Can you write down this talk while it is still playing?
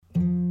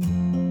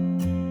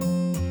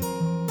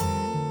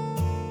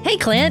Hey,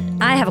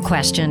 Clint, I have a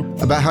question.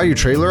 About how your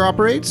trailer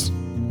operates?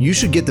 You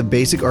should get the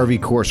basic RV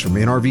course from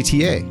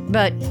NRVTA.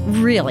 But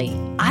really,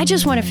 I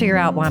just want to figure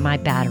out why my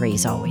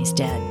battery's always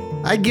dead.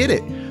 I get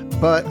it,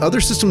 but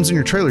other systems in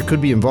your trailer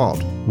could be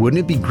involved. Wouldn't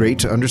it be great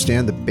to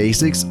understand the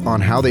basics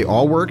on how they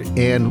all work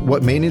and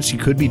what maintenance you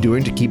could be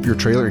doing to keep your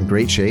trailer in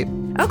great shape?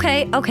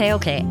 Okay,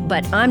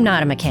 but I'm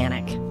not a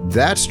mechanic.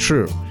 That's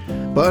true.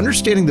 But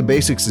understanding the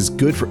basics is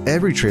good for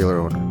every trailer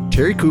owner.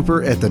 Terry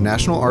Cooper at the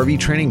National RV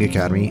Training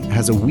Academy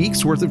has a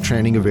week's worth of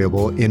training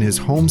available in his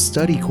home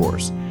study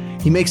course.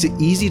 He makes it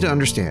easy to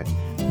understand.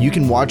 You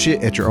can watch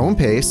it at your own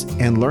pace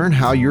and learn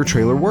how your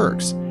trailer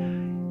works.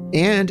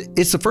 And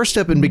it's the first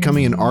step in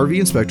becoming an RV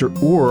inspector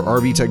or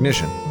RV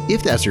technician,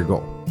 if that's your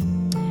goal.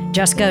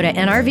 Just go to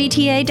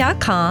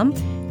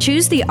nrvta.com,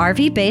 choose the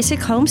RV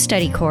Basic Home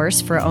Study course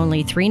for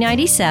only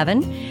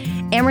 $397,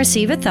 and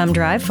receive a thumb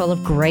drive full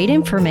of great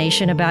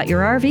information about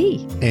your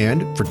RV.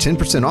 And for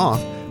 10%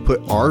 off, put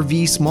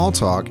RV Small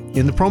Talk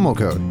in the promo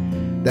code.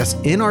 That's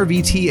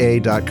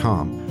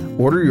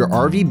nrvta.com. Order your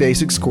RV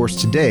Basics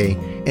course today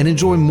and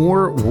enjoy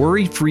more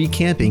worry-free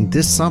camping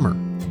this summer.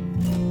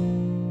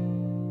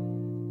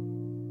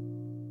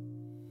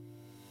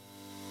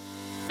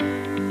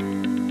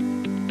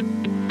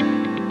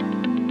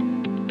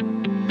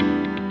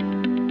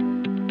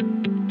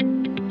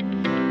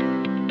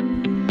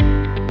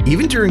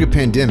 Even during a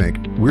pandemic,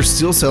 we're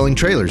still selling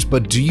trailers,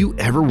 but do you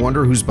ever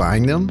wonder who's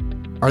buying them?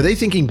 Are they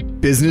thinking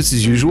business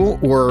as usual,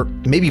 or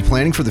maybe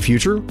planning for the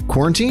future?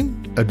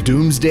 Quarantine? A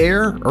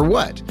doomsdayer? Or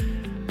what?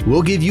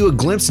 We'll give you a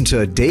glimpse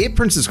into a day at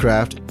Princess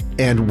Craft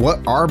and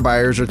what our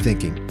buyers are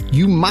thinking.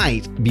 You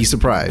might be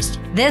surprised.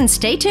 Then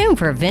stay tuned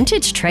for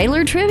Vintage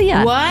Trailer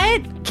Trivia.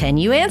 What? Can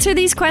you answer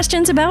these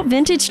questions about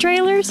vintage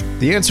trailers?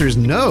 The answer is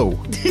no.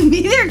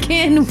 Neither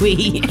can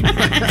we.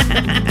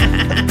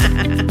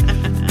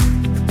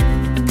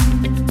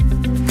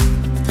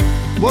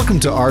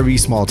 Welcome to RV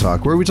Small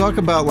Talk, where we talk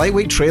about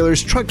lightweight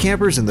trailers, truck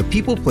campers, and the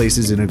people,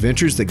 places, and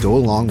adventures that go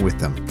along with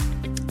them.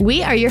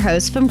 We are your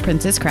hosts from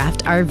Princess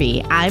Craft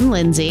RV. I'm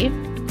Lindsay.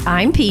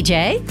 I'm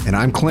PJ. And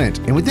I'm Clint,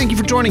 and we thank you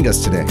for joining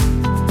us today.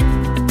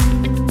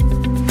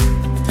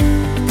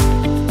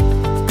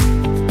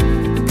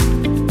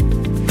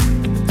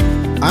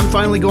 I'm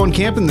finally going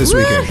camping this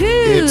weekend.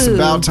 It's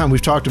about time.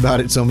 We've talked about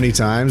it so many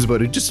times,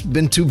 but it's just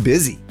been too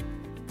busy.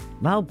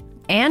 Well,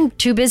 and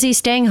too busy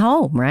staying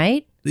home,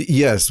 right?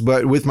 Yes,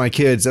 but with my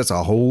kids, that's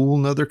a whole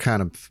nother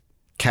kind of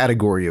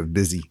category of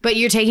busy. But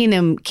you're taking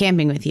them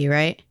camping with you,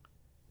 right?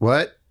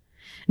 What?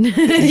 you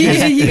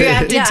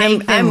have to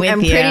take them with you.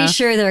 I'm pretty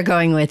sure they're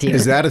going with you.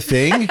 Is that a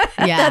thing?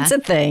 Yeah. That's a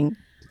thing.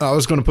 I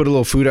was going to put a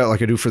little food out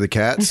like I do for the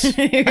cats.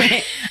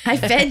 I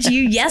fed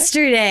you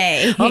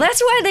yesterday. Well, that's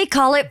why they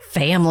call it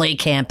family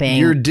camping.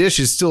 Your dish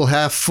is still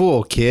half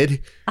full,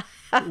 kid.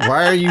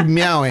 Why are you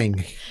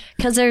meowing?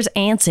 Because there's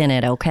ants in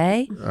it,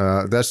 okay?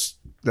 That's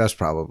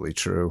probably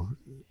true.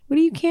 What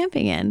are you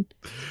camping in?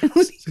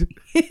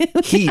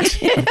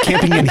 Heat. I'm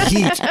camping in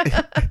heat.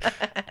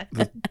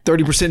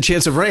 30%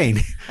 chance of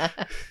rain.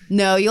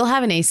 No, you'll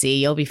have an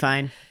AC. You'll be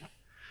fine.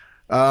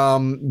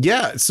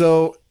 Yeah,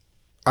 so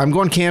I'm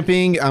going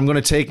camping. I'm going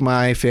to take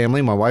my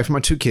family, my wife and my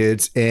 2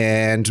 kids,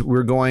 and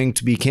we're going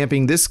to be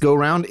camping this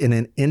go-round in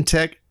an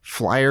Intech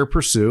Flyer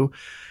Pursue.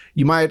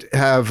 You might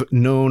have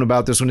known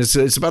about this one.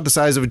 It's about the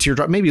size of a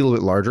teardrop, maybe a little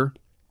bit larger.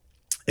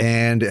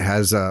 And it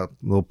has a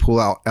little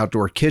pull-out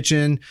outdoor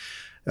kitchen.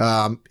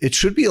 It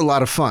should be a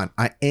lot of fun.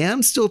 I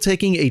am still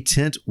taking a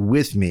tent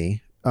with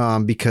me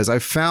because I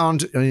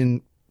found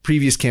in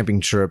previous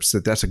camping trips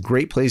that that's a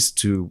great place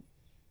to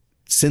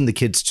send the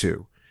kids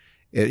to.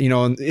 You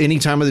know, any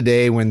time of the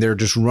day when they're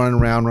just running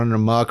around, running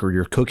amok, or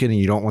you're cooking and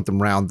you don't want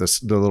them around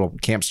the little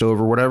camp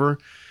stove or whatever,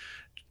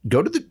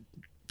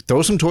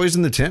 throw some toys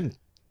in the tent.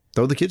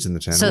 Throw the kids in the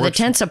tent. So the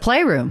tent's a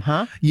playroom,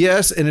 huh?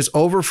 Yes, and it's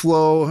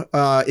overflow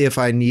if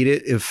I need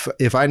it.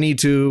 If I need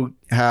to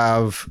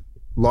have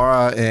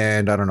Laura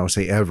and, I don't know,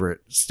 say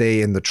Everett,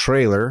 stay in the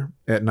trailer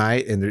at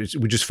night and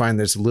we just find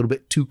that it's a little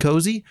bit too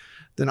cozy,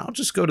 then I'll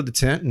just go to the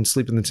tent and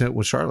sleep in the tent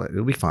with Charlotte.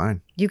 It'll be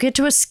fine. You get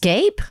to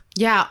escape?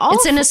 Yeah.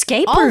 It's an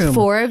escape room. All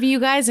 4 of you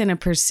guys in a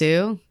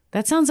Pursue?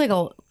 That sounds like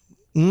a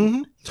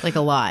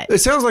lot. It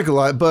sounds like a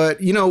lot,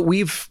 but you know,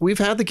 we've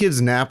had the kids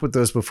nap with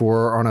us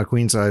before on a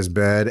queen size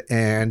bed,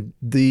 and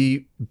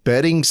the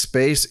bedding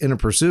space in a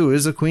Pursue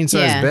is a queen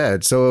size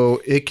bed,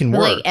 so it can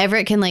work. Like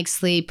Everett can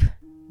sleep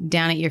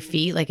down at your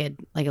feet like a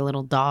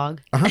little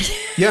dog. Uh-huh.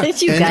 Yeah,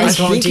 You guys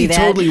won't do that.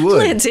 Totally would.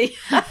 Lindsay.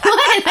 What?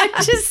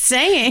 I'm just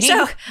saying.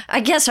 So I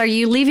guess, are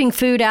you leaving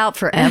food out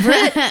for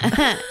Everett?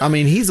 I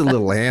mean, he's a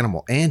little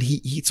animal, and he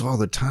eats all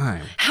the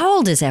time. How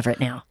old is Everett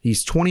now?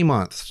 He's 20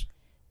 months.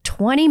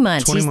 20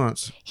 months. 20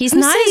 months. He's Who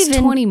not says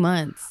even 20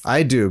 months.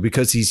 I do,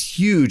 because he's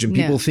huge, and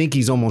people think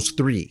he's almost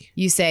 3.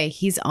 You say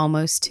he's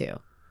almost 2.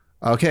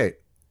 Okay.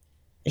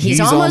 He's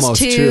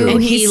almost 2,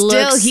 and he he's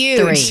looks still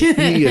huge.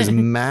 3. He is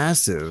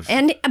massive.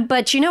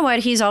 But you know what?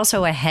 He's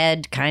also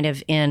ahead kind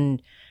of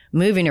in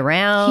moving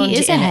around He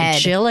is and ahead.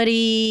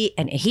 agility,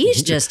 and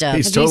he's just a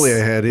He's totally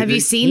ahead. Have you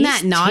seen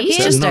that noggin? He's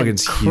That just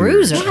nugget's a huge.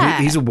 cruiser. Yeah.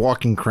 He's a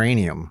walking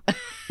cranium.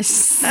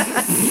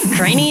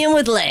 Cranium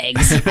with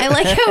legs. I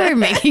like how we're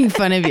making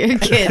fun of your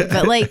kid,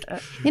 but like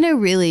in a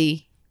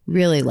really,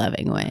 really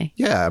loving way.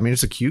 Yeah, I mean,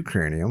 it's a cute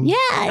cranium. Yeah.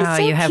 Oh,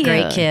 you have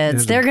great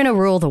kids. They're going to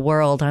rule the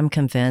world, I'm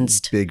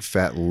convinced. Big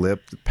fat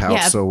lip that pouts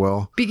Yeah. so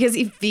well. Because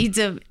he feeds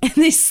them and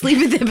they sleep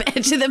at the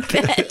edge of the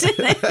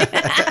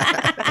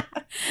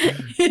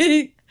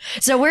bed.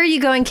 So where are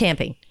you going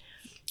camping?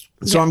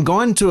 So I'm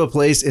going to a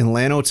place in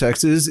Llano,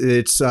 Texas.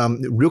 It's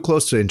real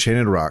close to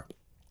Enchanted Rock.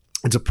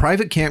 It's a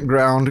private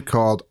campground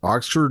called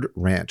Oxford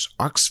Ranch.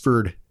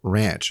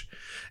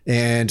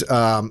 And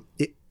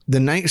the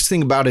nice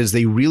thing about it is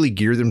they really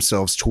gear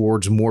themselves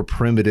towards more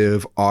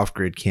primitive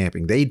off-grid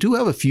camping. They do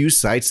have a few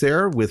sites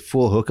there with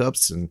full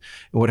hookups and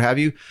what have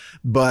you,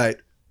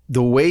 but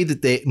the way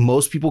that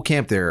most people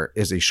camp there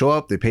is they show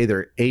up, they pay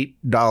their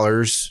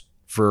 $8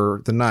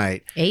 for the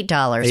night. $8.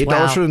 $8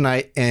 Wow. for the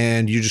night,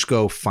 and you just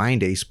go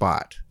find a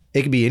spot.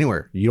 It could be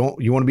anywhere. You want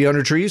to be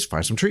under trees?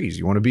 Find some trees.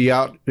 You want to be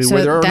out So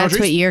where there are no that's trees?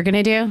 what you're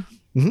going to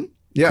do?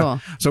 Yeah.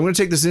 Cool. So I'm going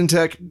to take this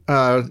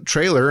Intech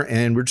trailer,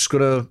 and we're just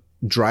going to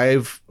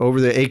drive over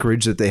the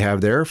acreage that they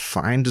have there,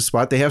 find a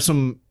spot. They have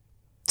some.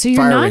 So you're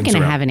fire not rings going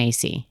to around. have an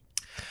AC?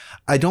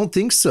 I don't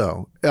think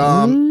so.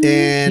 Ooh,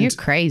 And you're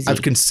crazy.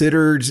 I've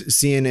considered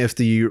seeing if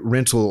the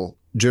rental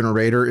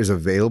generator is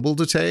available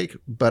to take,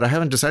 but I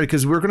haven't decided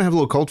because we're going to have a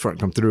little cold front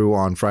come through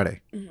on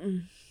Friday.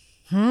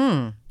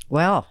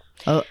 Well,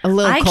 a little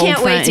I cold can't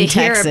front wait to in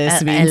hear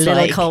Texas a means little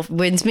like, cold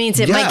winds means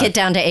it might Yeah. get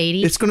down to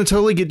 80. It's going to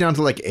totally get down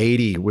to like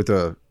 80 with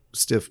a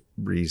stiff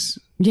breeze.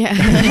 Yeah.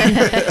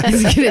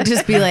 It's going to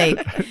just be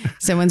like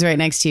someone's right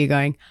next to you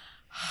going,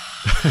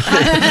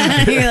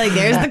 you're like,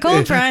 there's the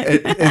cold front.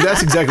 And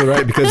that's exactly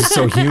right because it's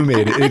so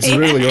humid. It's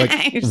really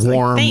like It's like,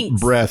 warm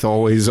thanks. breath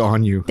always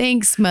on you.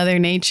 Thanks, Mother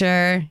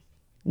Nature.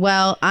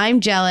 Well, I'm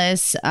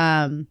jealous.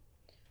 I'm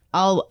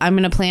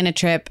going to plan a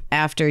trip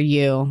after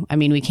you. I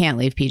mean, we can't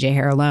leave PJ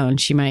here alone.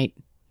 She might.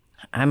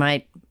 I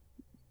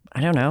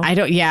don't know. I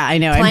don't. Yeah, I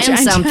know. Plan I'm trying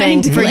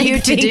something to, for like, you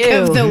to think do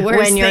of the worst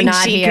when you're thing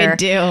not she here. could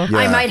do. Yeah.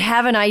 I might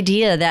have an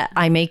idea that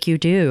I make you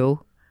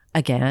do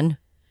again.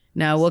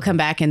 No, we'll come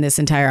back and this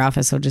entire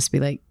office will just be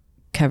like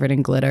covered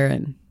in glitter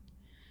and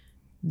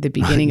the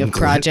beginning of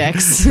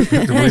projects.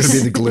 We're going to be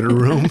in the glitter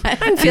room.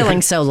 I'm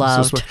feeling so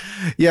loved.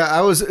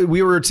 Yeah,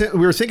 we were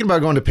thinking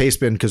about going to Pace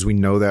Bend because we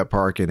know that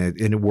park and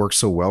it works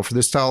so well for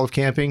this style of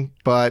camping,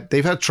 but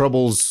they've had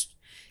troubles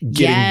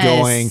getting Yes.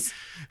 going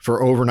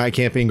for overnight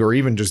camping or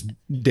even just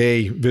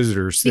day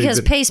visitors. Because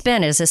Pace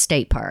Bend is a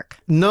state park.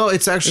 No,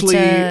 it's actually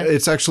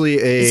It's a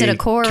Is it a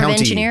Corps county, of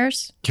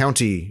Engineers?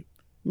 county.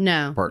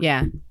 No. Park.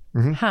 Yeah.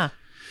 Huh.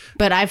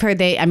 But I've heard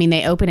they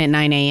open at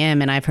 9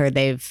 a.m. and I've heard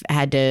they've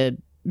had to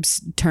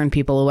turn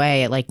people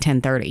away at like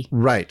 10:30.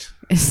 Right.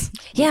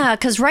 Yeah,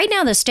 because right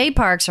now the state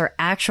parks are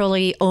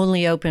actually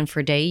only open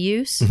for day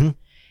use. Mm-hmm.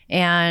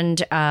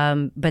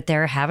 And but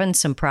they're having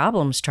some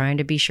problems trying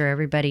to be sure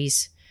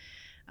everybody's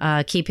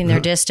keeping their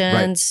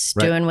distance,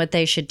 right. doing what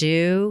they should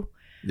do.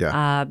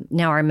 Yeah.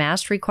 Now, are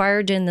masks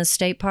required in the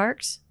state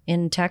parks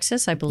in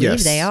Texas? I believe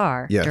Yes. they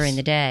are Yes. during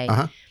the day.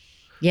 Uh-huh.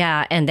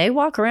 Yeah, and they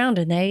walk around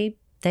and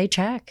they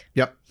check.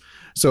 Yep.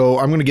 So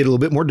I'm going to get a little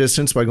bit more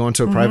distance by going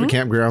to a private Mm-hmm.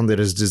 campground that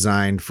is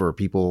designed for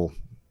people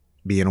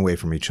being away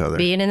from each other.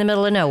 Being in the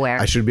middle of nowhere.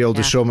 I should be able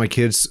to show my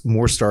kids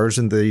more stars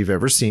than they've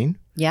ever seen.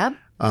 Yep.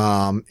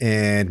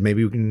 And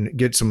maybe we can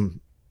get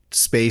some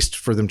space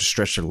for them to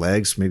stretch their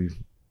legs, maybe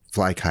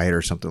fly kite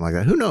or something like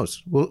that. Who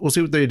knows? We'll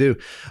see what they do.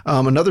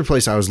 Another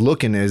place I was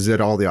looking is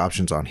at all the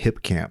options on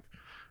Hip Camp.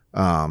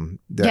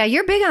 Yeah,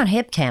 you're big on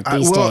hip camp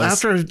these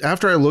days.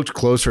 After I looked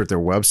closer at their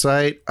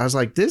website, I was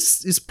like,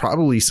 this is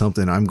probably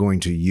something I'm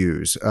going to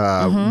use.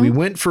 We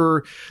went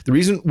for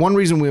one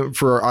reason we went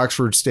for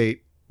Oxford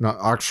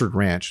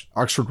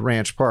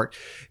Ranch Park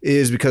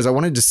is because I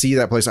wanted to see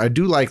that place. I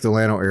do like the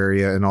Llano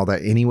area and all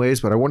that anyways,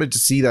 but I wanted to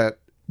see the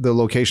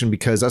location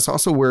because that's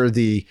also where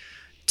the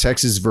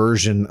Texas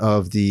version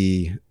of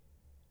the,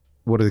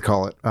 what do they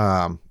call it?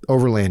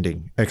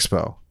 Overlanding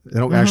Expo. They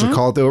don't actually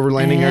call it the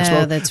Overlanding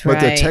Expo. That's But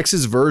the right.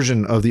 Texas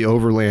version of the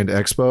Overland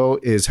Expo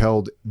is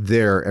held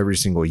there every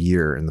single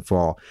year in the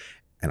fall.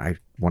 And I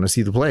want to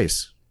see the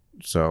place.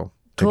 So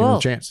taking Cool.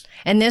 a chance.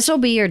 And this will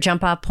be your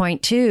jump off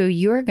point too.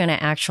 You're going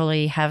to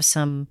actually have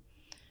some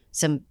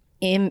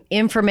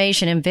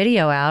information and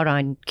video out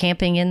on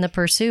camping in the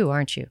Pursue,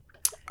 aren't you?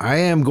 I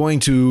am going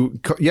to,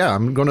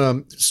 I'm going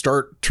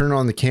to turn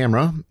on the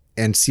camera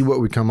and see what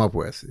we come up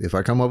with. If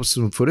I come up with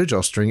some footage,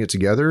 I'll string it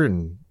together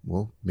and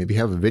we'll maybe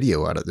have a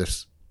video out of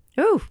this.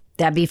 Ooh,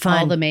 that'd be fun.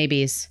 All the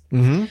maybes.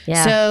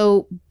 Yeah.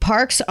 So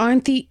parks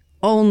aren't the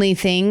only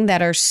thing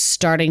that are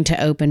starting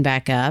to open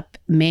back up.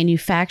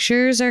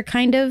 Manufacturers are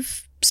kind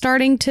of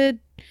starting to.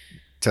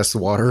 Test the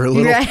water a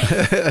little.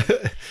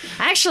 Right.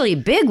 Actually,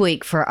 big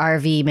week for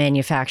RV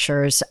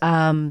manufacturers.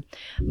 A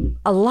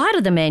lot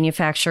of the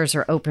manufacturers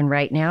are open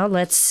right now.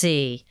 Let's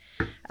see.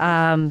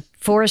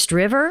 Forest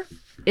River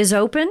is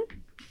open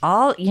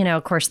all,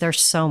 of course,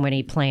 there's so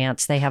many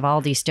plants. They have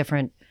all these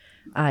different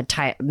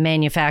type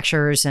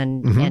manufacturers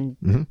and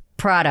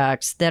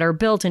products that are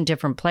built in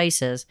different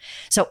places.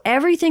 So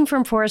everything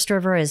from Forest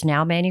River is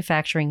now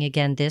manufacturing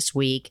again this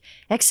week,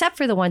 except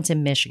for the ones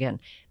in Michigan.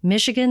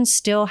 Michigan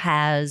still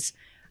has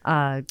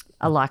a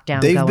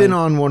lockdown. They've going. been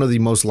on one of the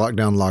most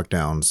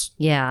lockdowns.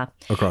 Yeah.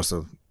 Across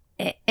the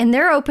And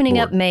they're opening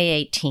board. up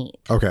May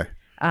 18th. Okay.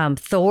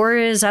 Thor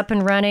is up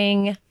and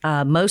running.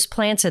 Most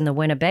plants in the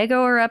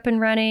Winnebago are up and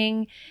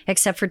running,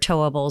 except for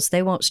towables.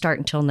 They won't start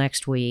until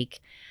next week.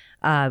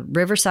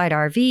 Riverside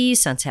RV,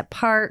 Sunset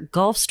Park,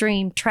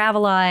 Gulfstream,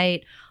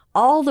 Travelite,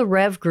 all the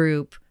Rev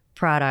Group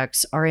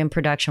products are in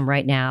production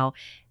right now,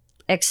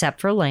 except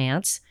for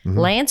Lance.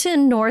 Lance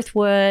in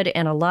Northwood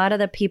and a lot of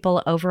the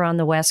people over on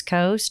the West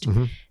Coast,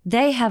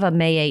 they have a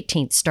May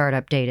 18th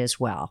startup date as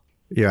well.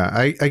 Yeah,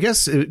 I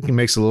guess it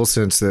makes a little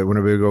sense that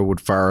Winnebago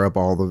would fire up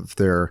all of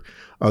their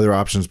other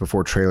options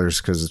before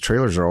trailers, because the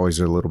trailers are always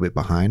a little bit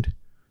behind.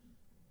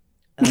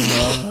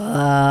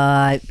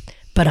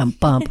 But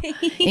bump.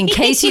 In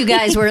case you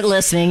guys weren't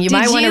listening, you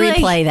might want to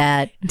replay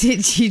that.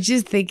 Did you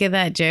just think of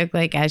that joke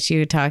like as you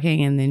were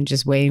talking and then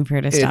just waiting for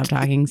her to stop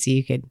talking so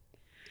you could?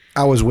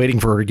 I was waiting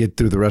for her to get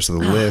through the rest of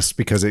the list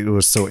because it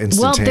was so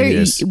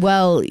instantaneous.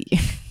 Well,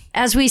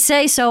 as we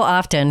say so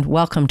often,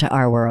 welcome to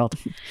our world.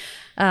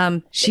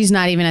 She's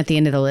not even at the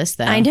end of the list,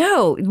 though. I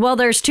know. Well,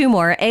 there's two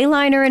more.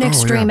 A-Liner and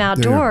Extreme yeah.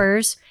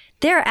 Outdoors.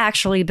 They're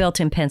actually built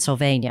in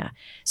Pennsylvania.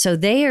 So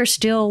they are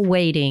still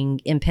waiting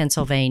in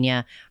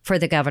Pennsylvania for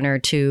the governor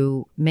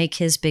to make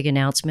his big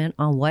announcement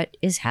on what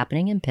is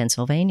happening in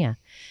Pennsylvania.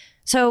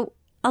 So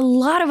a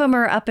lot of them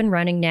are up and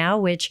running now,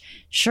 which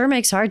sure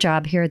makes our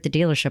job here at the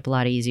dealership a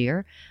lot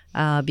easier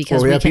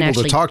because we we have can people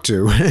actually to talk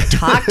to.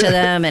 talk to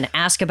them and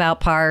ask about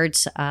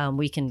parts.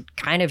 We can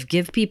kind of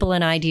give people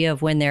an idea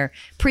of when their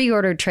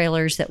pre-ordered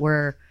trailers that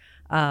were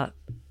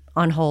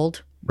on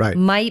hold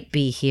might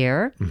be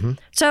here.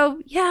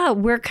 So yeah,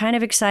 we're kind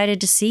of excited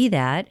to see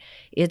that.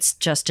 It's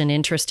just an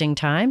interesting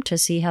time to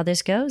see how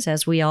this goes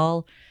as we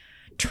all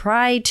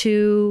try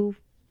to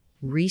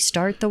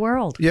restart the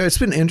world. Yeah, it's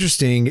been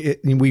interesting.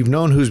 We've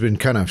known who's been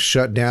kind of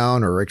shut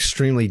down or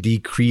extremely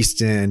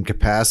decreased in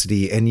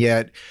capacity, and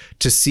yet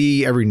to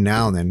see every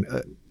now and then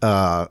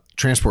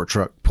transport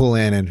truck pull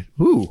in and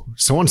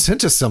someone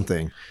sent us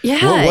something.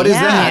 Yeah, well, what is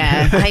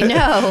that? Yeah, I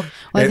know.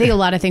 Well, I think a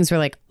lot of things were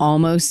like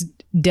almost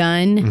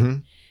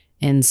done,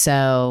 and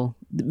so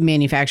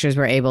manufacturers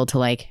were able to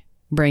like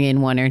bring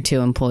in one or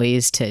two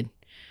employees to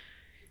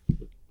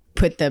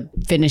put the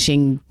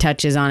finishing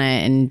touches on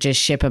it and just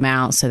ship them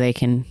out so they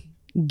can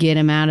get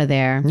them out of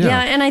there.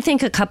 Yeah, and I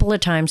think a couple of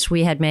times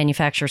we had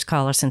manufacturers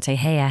call us and say,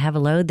 hey, I have a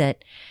load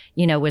that,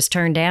 was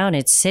turned down.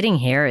 It's sitting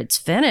here. It's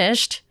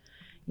finished.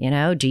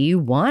 Do you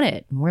want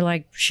it? And we're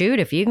like, shoot,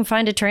 if you can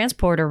find a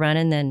transporter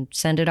running, then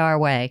send it our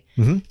way.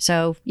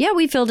 So, yeah,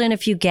 we filled in a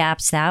few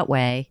gaps that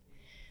way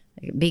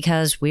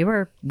because we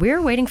were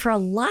waiting for a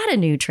lot of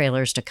new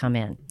trailers to come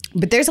in.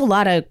 But there's a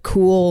lot of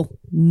cool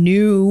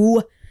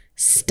new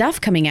stuff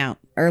coming out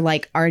or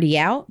like already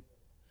out.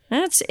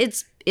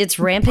 It's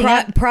ramping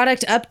up.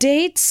 Product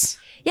updates.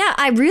 Yeah,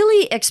 I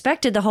really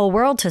expected the whole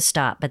world to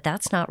stop, but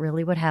that's not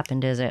really what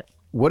happened, is it?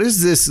 What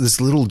is this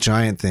little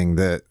giant thing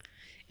that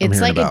it's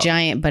like about? A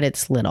giant, but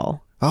it's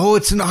little. Oh,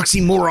 it's an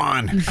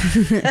oxymoron.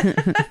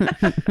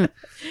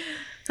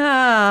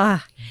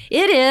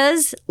 It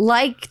is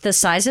like the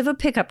size of a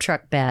pickup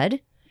truck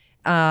bed,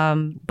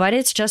 but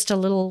it's just a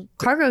little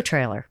cargo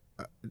trailer.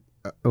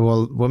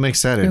 Well, what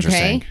makes that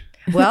interesting? Okay.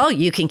 Well,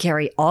 you can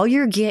carry all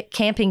your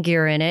camping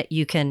gear in it.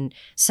 You can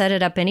set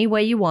it up any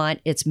way you want.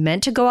 It's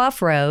meant to go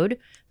off-road,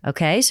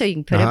 okay? So you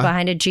can put it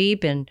behind a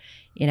Jeep and,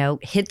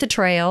 hit the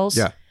trails.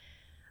 Yeah.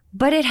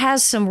 But it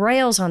has some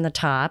rails on the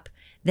top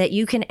that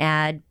you can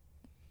add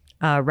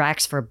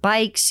racks for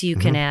bikes. You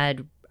can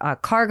add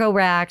cargo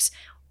racks,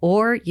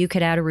 or you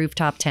could add a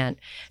rooftop tent.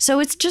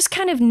 So it's just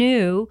kind of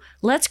new.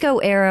 Let's Go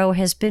Aero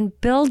has been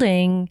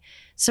building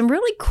some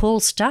really cool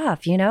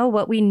stuff.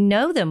 What we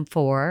know them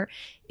for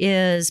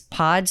is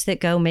pods that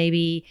go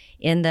maybe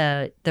in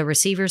the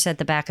receivers at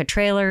the back of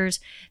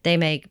trailers. They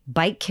make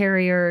bike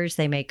carriers.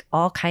 They make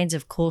all kinds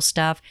of cool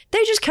stuff.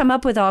 They just come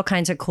up with all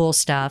kinds of cool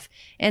stuff.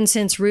 And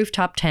since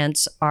rooftop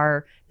tents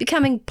are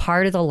becoming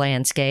part of the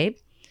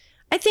landscape,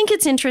 I think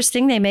it's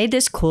interesting. They made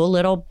this cool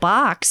little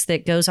box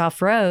that goes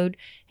off-road,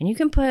 and you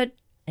can put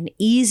an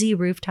easy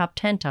rooftop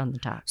tent on the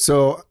top.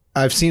 So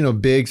I've seen a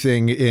big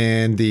thing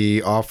in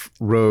the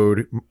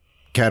off-road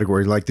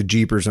category, like the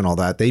Jeepers and all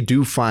that. They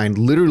do find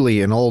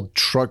literally an old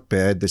truck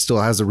bed that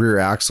still has a rear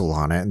axle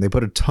on it, and they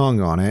put a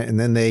tongue on it, and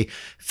then they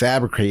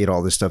fabricate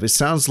all this stuff. It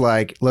sounds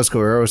like Let's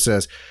Go Aero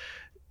says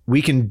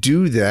we can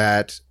do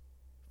that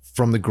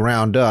from the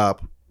ground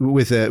up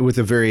with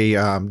a very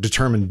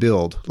determined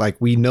build. Like,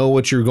 we know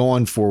what you're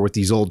going for with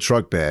these old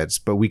truck beds,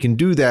 but we can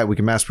do that. We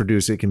can mass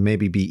produce it. It can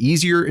maybe be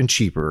easier and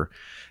cheaper.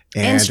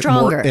 And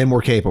stronger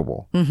more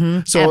capable.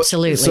 So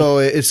absolutely. So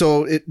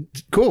it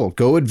cool.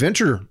 Go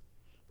adventure.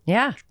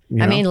 Yeah.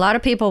 I mean, a lot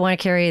of people want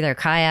to carry their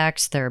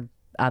kayaks, their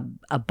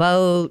a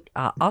boat,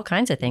 all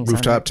kinds of things.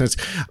 Rooftop tents.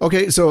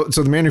 Okay, so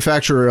the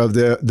manufacturer of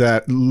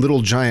that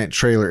little giant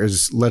trailer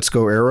is Let's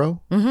Go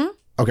Aero? Mm-hmm.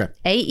 Okay.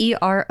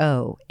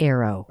 AERO,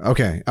 Aero.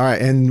 Okay, all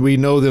right. And we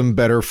know them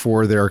better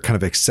for their kind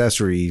of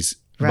accessories,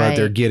 but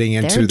they're getting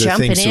into the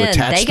things to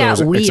attach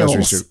those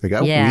accessories to. They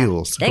got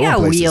wheels. They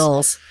got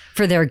wheels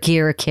for their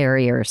gear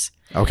carriers.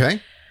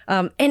 Okay.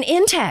 And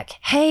Intech,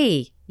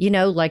 hey,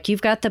 like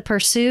you've got the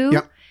Pursue.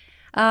 Yep.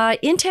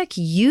 Intech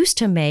used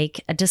to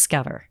make a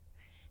Discover,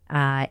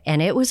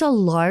 and it was a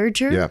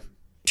larger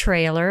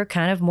trailer,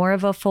 kind of more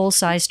of a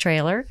full-size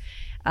trailer.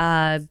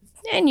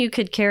 And you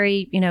could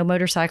carry,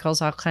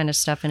 motorcycles, all kind of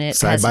stuff in it.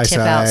 Side it has by a tip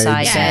side. out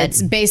side bed.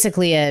 It's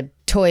basically a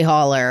toy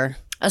hauler.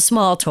 A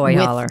small toy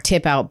hauler. With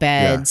tip out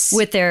beds.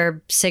 With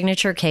their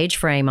signature cage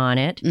frame on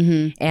it.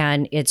 Mm-hmm.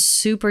 And it's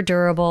super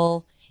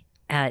durable.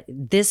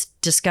 This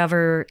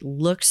Discover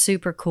looks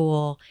super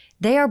cool.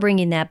 They are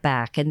bringing that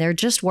back, and they're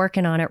just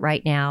working on it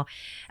right now.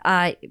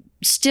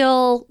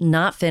 Still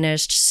not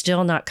finished,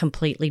 still not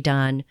completely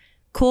done.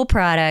 Cool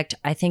product.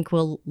 I think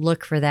we'll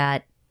look for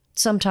that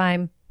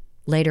sometime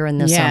later in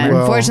the summer.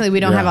 Well, unfortunately,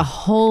 we don't have a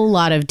whole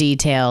lot of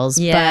details.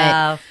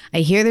 Yeah. But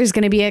I hear there's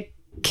going to be a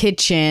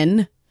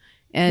kitchen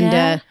and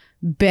a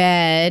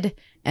bed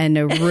and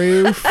a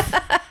roof.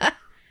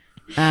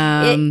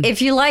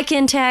 If you like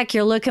Intech,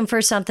 you're looking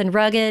for something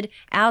rugged,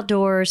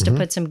 outdoors to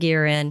put some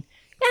gear in.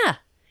 Yeah.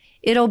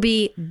 It'll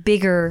be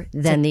bigger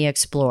than the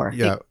Explorer.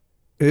 Yeah.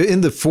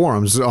 In the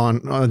forums, on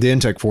the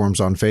Intech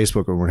forums on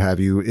Facebook or what have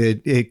you,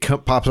 it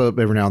pops up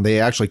every now and then. They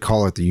actually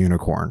call it the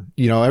unicorn.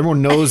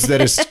 Everyone knows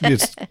that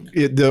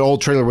the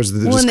old trailer was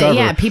the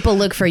Discover. People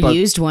look for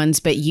used ones,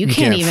 but you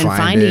can't even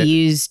find a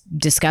used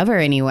Discover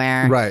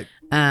anywhere. Right.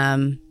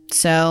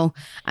 So,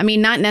 I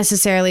mean, not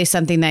necessarily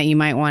something that you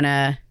might want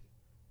to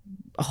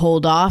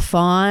hold off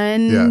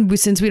on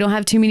since we don't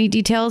have too many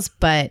details,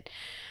 but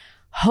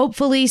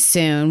hopefully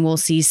soon we'll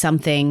see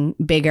something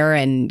bigger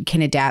and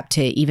can adapt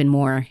to even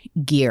more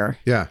gear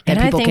that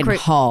people can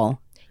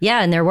haul.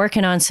 Yeah, and they're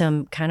working on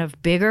some kind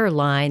of bigger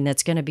line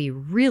that's going to be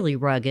really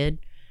rugged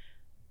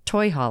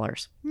toy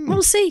haulers.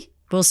 We'll see.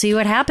 We'll see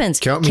what happens.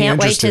 Can't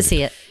wait to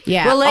see it.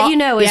 Yeah, we'll let you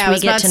know as we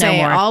get to know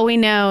more. All we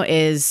know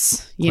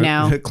is,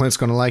 Clint's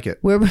going to like it.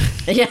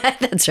 Yeah,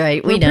 that's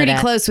right. We're pretty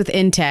close with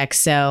Intech,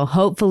 so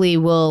hopefully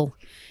we'll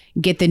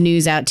get the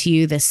news out to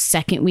you the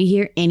second we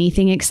hear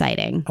anything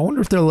exciting. I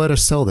wonder if they'll let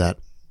us sell that.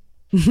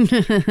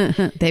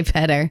 They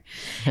better.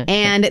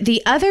 And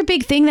the other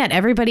big thing that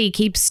everybody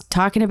keeps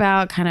talking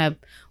about, kind of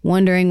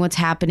wondering what's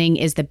happening,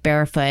 is the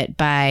Barefoot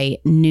by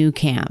New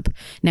Camp.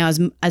 Now,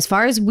 as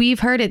far as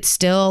we've heard, it's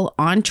still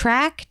on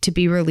track to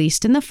be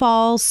released in the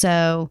fall.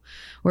 So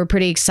we're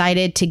pretty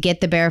excited to get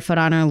the Barefoot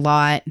on our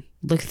lot,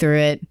 look through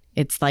it.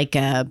 It's like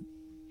a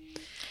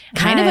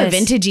kind of a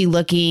vintagey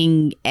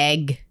looking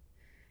egg.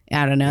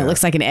 I don't know. It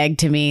looks like an egg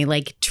to me,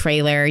 like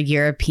trailer,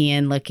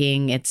 European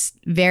looking. It's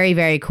very,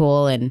 very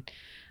cool. And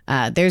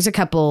there's a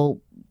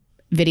couple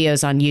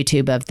videos on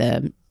YouTube of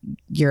the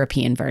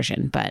European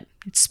version, but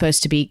it's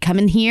supposed to be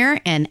coming here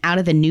and out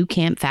of the New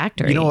Camp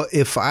factory.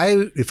 If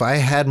I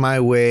had my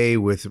way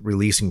with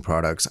releasing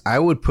products, I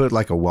would put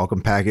like a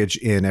welcome package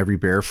in every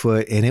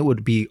Barefoot, and it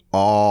would be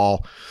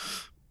all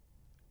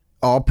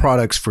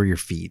products for your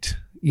feet.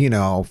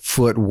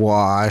 Foot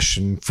wash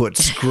and foot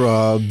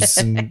scrubs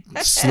and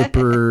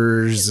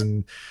slippers.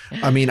 And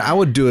I mean, I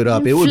would do it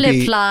up. It would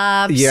be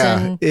flip-flops.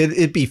 Yeah.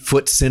 It'd be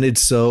foot scented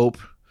soap.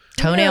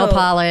 Toenail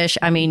polish.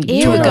 I mean,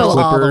 you Toenail would go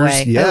clippers. all the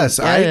way. Yes.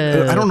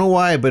 I don't know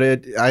why,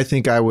 but I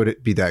think I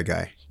would be that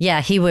guy. Yeah,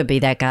 he would be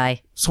that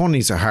guy. Someone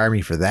needs to hire me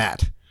for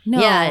that.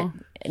 No. Yeah.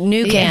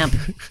 New Camp.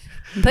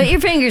 Put your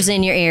fingers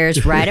in your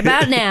ears right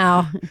about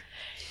now.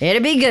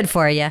 It'll be good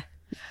for you.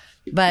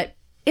 But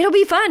it'll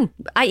be fun.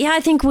 I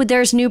think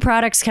there's new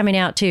products coming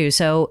out too.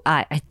 So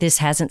this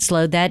hasn't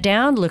slowed that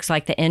down. Looks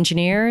like the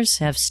engineers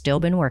have still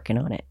been working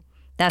on it.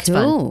 That's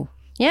cool. Fun.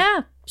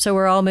 Yeah. So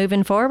we're all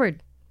moving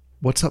forward.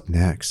 What's up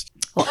next?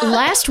 Well,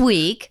 last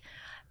week,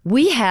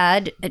 we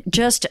had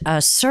just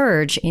a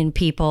surge in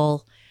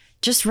people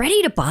just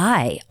ready to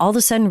buy. All of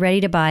a sudden ready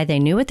to buy. They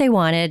knew what they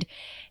wanted.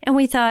 And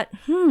we thought,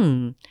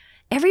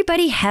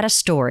 everybody had a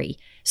story.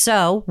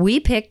 So we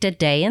picked a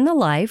day in the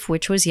life,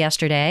 which was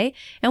yesterday,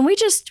 and we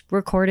just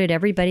recorded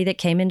everybody that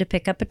came in to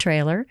pick up a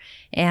trailer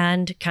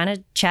and kind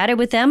of chatted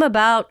with them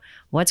about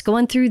what's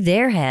going through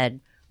their head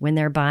when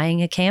they're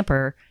buying a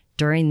camper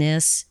during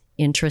this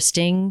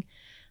interesting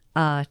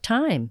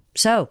time.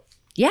 So,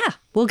 yeah,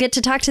 we'll get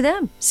to talk to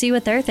them, see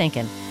what they're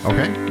thinking.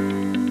 Okay.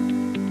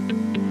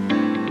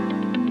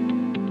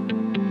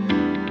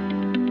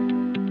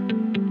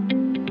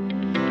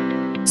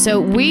 So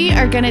we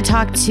are going to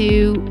talk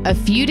to a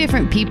few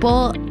different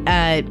people,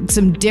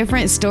 some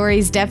different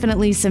stories,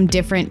 definitely some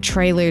different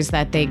trailers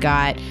that they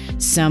got.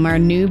 Some are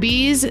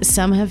newbies,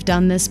 some have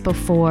done this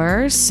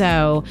before.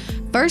 So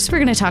first we're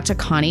going to talk to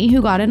Connie,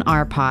 who got an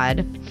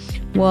R-Pod.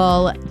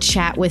 We'll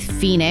chat with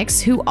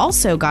Phoenix, who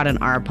also got an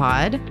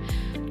R-Pod.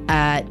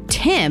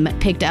 Tim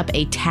picked up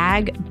a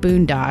Tag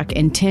Boondock,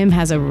 and Tim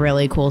has a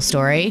really cool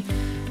story.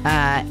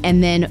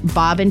 And then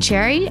Bob and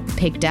Cherry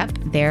picked up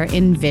their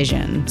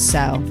Envision.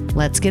 So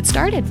let's get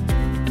started.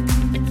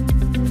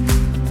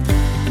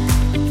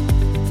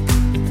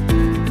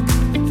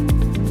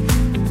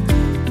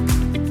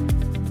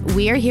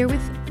 We are here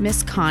with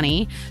Miss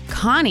Connie.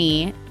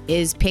 Connie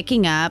is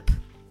picking up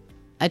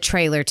a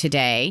trailer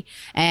today.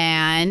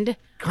 And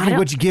Connie,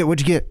 what'd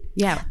you get?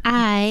 yeah,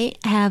 I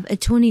have a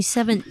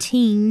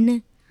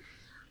 2017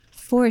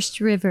 Forest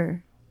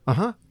River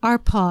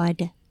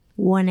RPod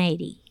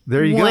 180.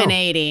 There you go.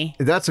 180.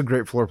 That's a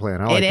great floor plan.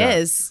 I like It that.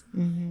 is.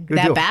 Good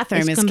That deal.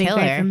 bathroom It's is gonna be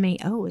killer. great for me.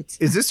 Oh, it's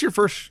Is this your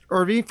first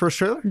RV, first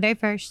trailer? very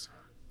first.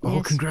 Oh,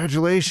 Yes.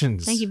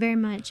 congratulations. Thank you very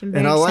much. I'm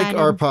very And I like excited.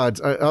 our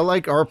pods. I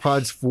like our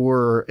pods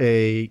for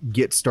a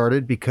get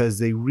started because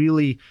they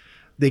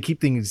keep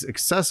things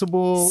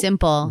accessible.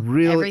 Simple.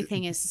 Really,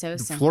 Everything is so the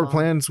simple. floor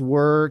plans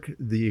work.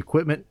 The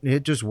equipment,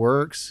 it just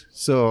works.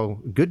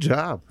 So good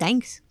job.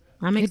 Thanks.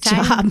 I'm Good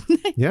excited.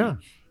 job. Yeah,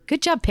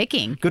 Good job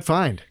picking. good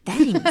find.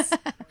 Thanks.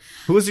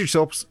 Who was your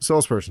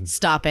salesperson?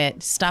 Stop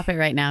it. Stop it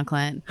right now,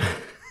 Clint.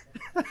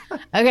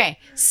 Okay.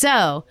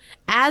 So,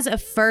 as a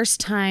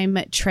first-time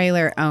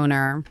trailer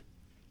owner,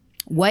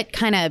 what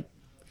kind of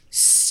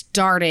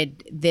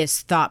started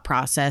this thought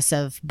process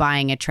of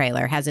buying a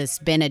trailer? Has this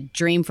been a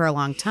dream for a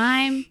long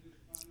time?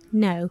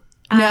 No.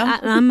 No?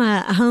 I'm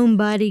a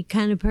homebody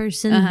kind of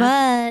person, Uh-huh.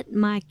 but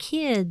my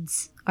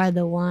kids are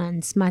the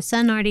ones. My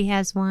son already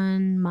has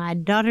one. My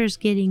daughter's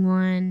getting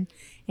one.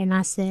 And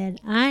I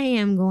said, I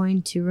am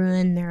going to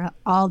ruin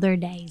all their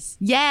days.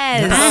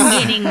 Yes.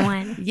 I'm getting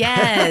one.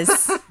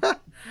 Yes.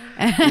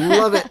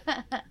 Love it.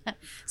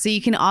 So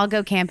you can all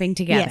go camping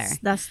together. Yes,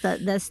 that's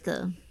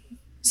the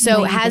So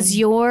main has thing.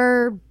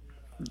 your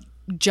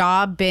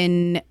job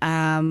been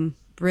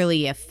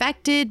really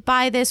affected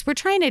by this? We're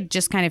trying to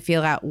just kind of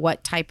feel out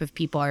what type of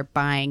people are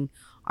buying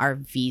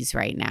RVs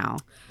right now.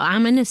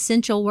 I'm an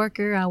essential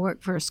worker. I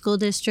work for a school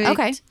district.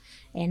 Okay.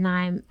 And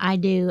I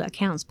do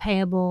accounts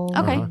payable,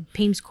 Okay.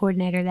 PEMS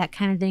coordinator, that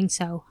kind of thing.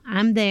 So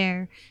I'm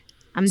there.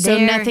 So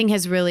nothing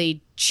has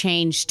really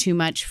changed too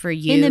much for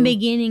you. In the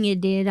beginning,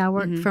 it did. I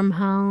worked Mm-hmm. from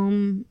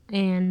home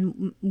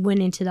and went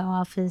into the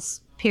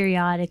office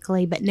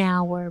periodically, but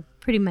now we're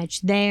pretty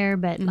much there.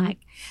 But Mm-hmm. like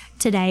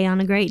today,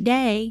 on a great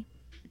day,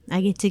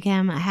 I get to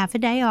come half a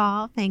day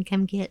off and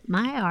come get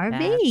my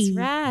RV.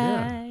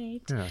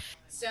 That's right.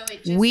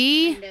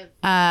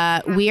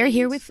 Yeah. We are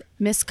here with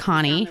Miss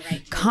Connie.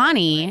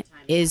 Connie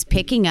is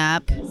picking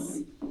up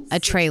a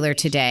trailer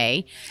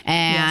today,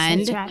 and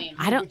That's right.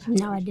 I don't.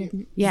 No, I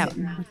didn't. Yeah,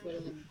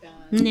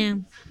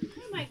 No.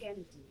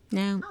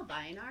 No.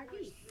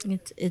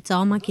 It's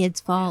all my kids'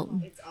 fault.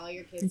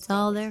 It's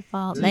all their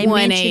fault. They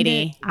 180. mentioned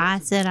it. I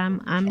said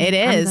I'm It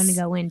is. going to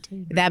go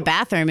into. that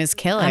bathroom is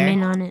killer. I'm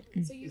in on it.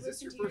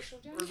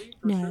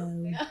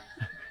 No.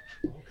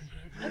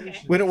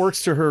 When it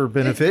works to her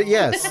benefit,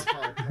 yes.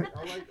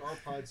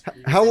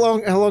 How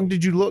long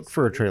did you look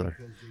for a trailer?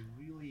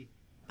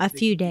 A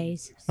few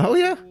days. Oh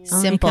yeah. Only a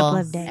Simple. couple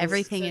of days.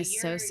 Everything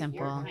is so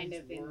simple. Kind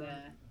of in the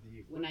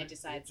when I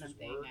decide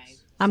something,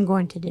 I'm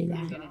going to do that.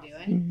 I'm gonna do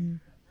it.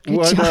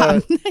 What,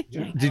 job.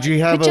 did you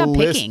have Good a job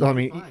list? picking. I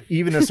mean,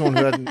 even as someone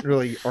who hadn't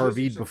really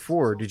RV'd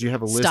before, did you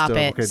have a list Stop of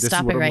it. okay, this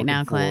Stop is what it I'm right now,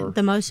 looking Clint. for?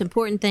 The most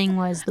important thing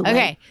was the Okay,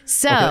 weight.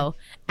 so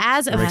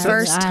as a makes sense.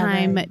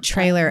 first-time I have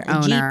trailer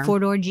a Jeep, owner,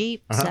 four-door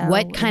Jeep. So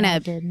What we kind had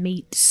of to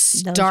meet those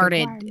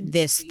started requirements.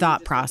 this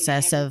thought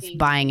process of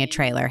buying a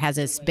trailer? Has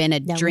this been a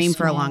That was dream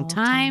for a long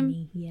small, time?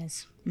 tiny,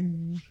 yes.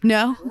 Mhm.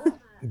 No.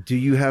 Do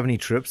you have any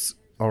trips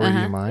already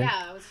in mind?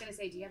 Yeah, I was gonna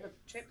say, do you have a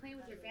trip plan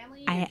with your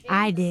family?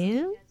 I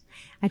do.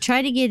 I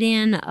tried to get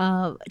in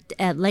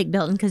at Lake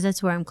Belton because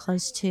that's where I'm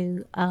close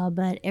to,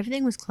 but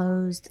everything was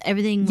closed.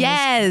 Everything was,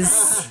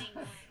 Yes.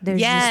 there's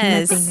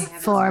yes. just nothing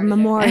for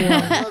Memorial.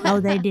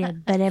 Oh, they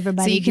did, but So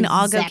everybody you can just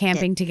all go zapped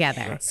camping it.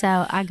 together.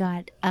 So I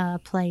got a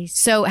place.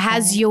 So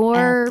has at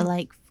your the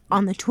lake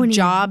on the 20th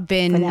job for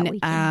that been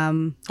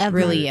weekend.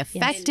 really Yes.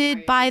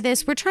 affected by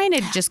this? We're trying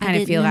to just I kind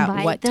of didn't feel out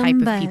invite what them, type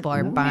of but- people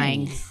are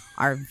buying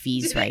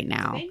RVs right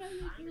now. I know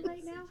you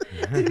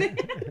right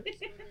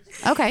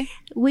now. Okay.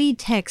 We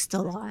text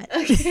a lot.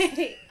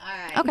 Okay, all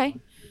right. Okay.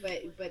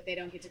 But they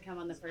don't get to come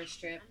on the first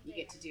trip. You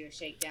get to do a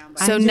shakedown.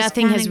 So I'm just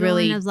nothing has kinda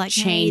really going of like,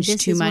 hey, changed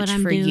this too is what much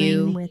I'm for doing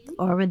you. Mm-hmm. with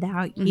or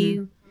without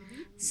you.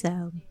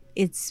 So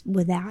it's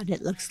without,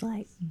 it looks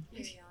like.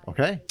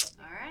 Okay.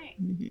 all right.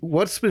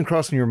 What's been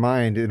crossing your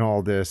mind in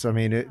all this? I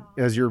mean,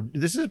 this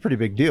is a pretty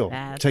big deal.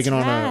 That's Taking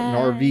on an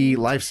RV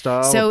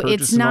lifestyle. So a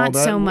purchase it's and all not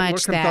that. so What much kind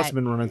of thoughts that have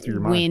been running through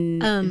your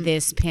mind? when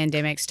this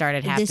pandemic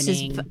started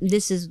happening,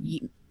 This is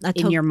I in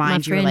told your my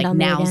mind, you were friend like, on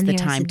the way now's down the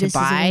here, I time said, to "This is the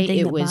buy. one thing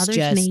It that was bothers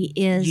just, me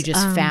is, you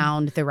just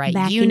found the right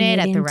backing unit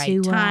it at the right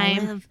into where I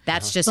time. live.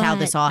 That's just how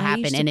this all But I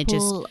used happened. to And it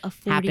just pull a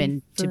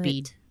happened to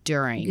be 40-foot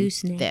during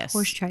gooseneck this.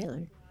 horse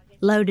trailer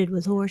loaded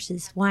with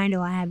horses. Why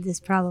do I have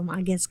this problem?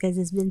 I guess because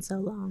it's been so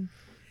long.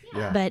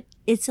 Yeah. But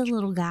it's a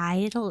little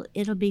guy.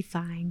 It'll be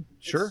fine.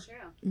 Sure. It's true.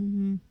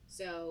 Hmm.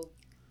 So,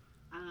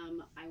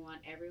 I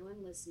want everyone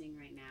listening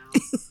right now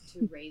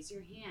to raise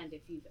your hand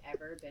if you've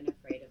ever been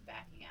afraid of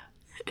backing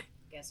up.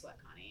 Guess what,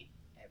 Connie?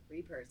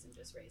 every person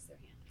just raised their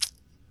hand.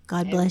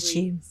 God bless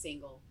Every you.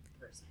 single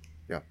person.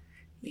 Yeah.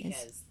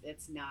 Because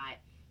it's not,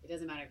 it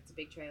doesn't matter if it's a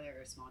big trailer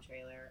or a small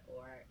trailer,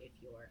 or if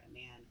you're a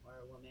man or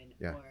a woman,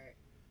 Yeah. or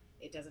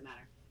it doesn't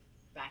matter.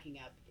 Backing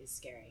up is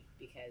scary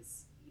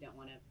because you don't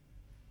want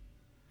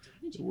to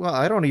damage it. Well,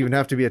 I don't even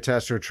have to be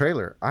attached to a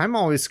trailer. I'm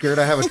always scared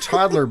I have a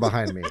toddler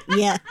behind me.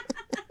 Yeah.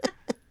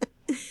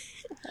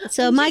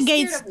 So I'm my just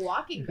gates, scared of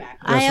walking back.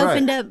 That's I right.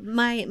 opened up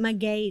my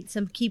gates.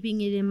 I'm keeping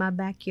it in my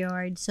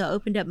backyard. So I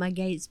opened up my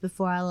gates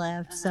before I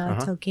left. So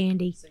I told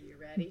Candy, So you're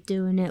ready?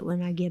 doing it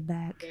when I get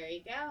back. There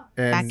you go.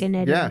 And, Backing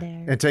it in yeah,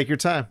 there. and take your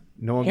time.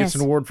 No one gets Yes,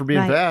 an award for being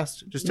right.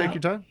 fast. Just take No.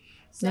 your time.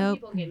 Some Nope.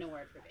 people get an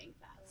award for being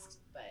fast,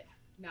 but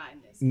not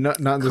in this. Not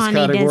in this Connie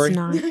category. does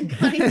not.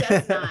 Connie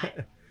does not.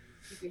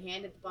 Keep your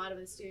hand at the bottom of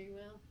the steering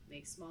wheel.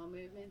 Make small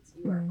movements.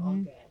 You are all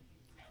Mhm. good.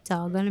 It's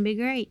all going to be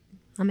great.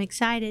 I'm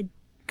excited.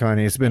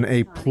 Connie, it's been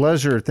a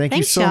pleasure. Thank you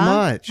Thanks, so y'all.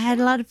 much. I had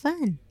a lot of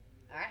fun.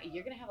 All right,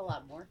 you're gonna have a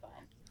lot more fun.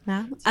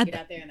 Well, So get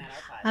out there in that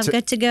iPod. I've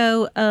got to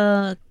go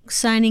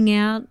signing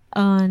out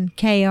on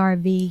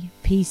KRV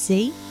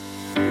PC.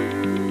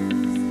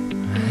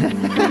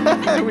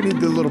 We need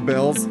the little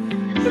bells.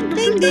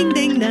 Ding, ding,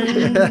 ding,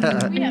 ding.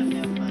 We have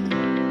no fun.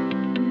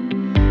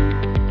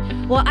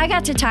 Well, I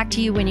got to talk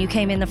to you when you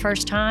came in the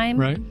first time.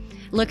 Right.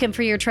 Looking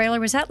for your trailer.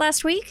 Was that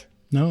last week?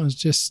 No, it was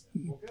just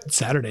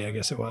Saturday, I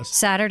guess it was.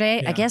 Saturday?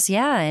 I Yeah. guess,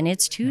 yeah. And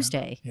it's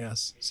Tuesday.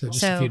 Yes. So just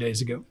So- a few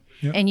days ago.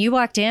 Yep. And you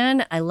walked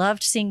in. I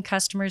loved seeing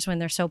customers when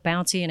they're so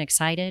bouncy and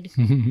excited.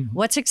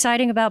 What's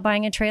exciting about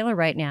buying a trailer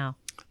right now?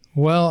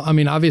 Well, I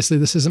mean, obviously,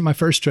 this isn't my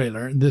first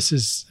trailer. This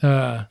is,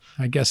 I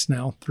guess,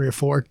 now 3 or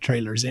 4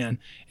 trailers in.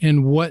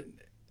 And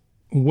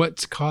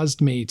what's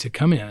caused me to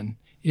come in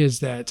is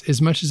that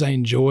as much as I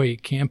enjoy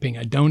camping,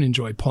 I don't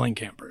enjoy pulling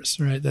campers.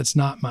 Right? That's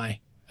not my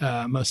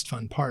most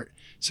fun part.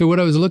 So what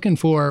I was looking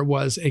for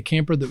was a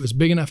camper that was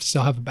big enough to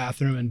still have a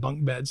bathroom and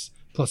bunk beds,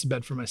 plus a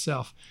bed for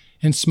myself,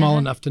 and small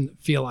enough to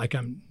feel like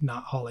I'm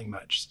not hauling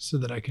much so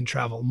that I can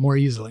travel more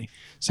easily.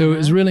 So it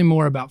was really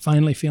more about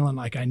finally feeling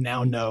like I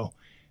now know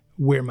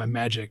where my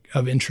magic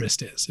of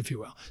interest is, if you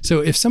will. So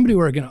if somebody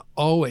were going to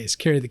always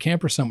carry the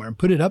camper somewhere and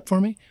put it up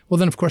for me, well,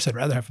 then of course I'd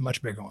rather have a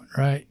much bigger one,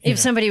 right? You If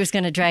know. somebody was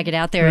going to drag it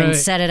out there and Right.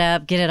 set it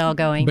up, get it all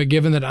going. But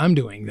given that I'm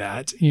doing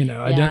that,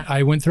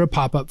 I went through a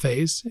pop-up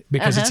phase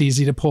because it's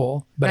easy to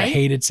pull, but I Right.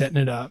 hated setting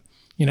it up.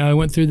 I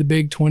went through the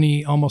big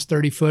 20, almost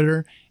 30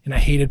 footer, and I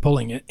hated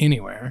pulling it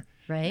anywhere.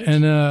 Right.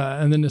 And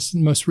then this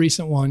most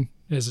recent one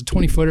is a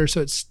 20 footer,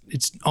 so it's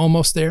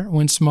almost there. It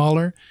went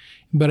smaller,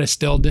 but I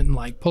still didn't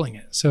like pulling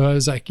it. So I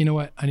was like, you know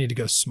what? I need to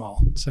go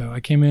small. So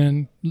I came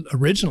in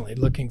originally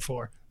looking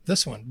for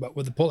this one, but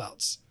with the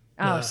pullouts.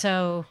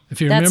 So if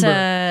you that's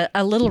remember-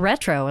 a little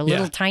retro, a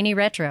little Yeah. tiny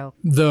retro.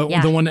 The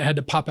Yeah. one that had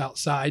to pop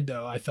outside,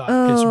 though, I thought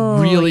Oh,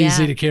 it's real yeah.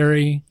 easy to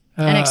carry.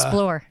 And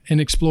explore. And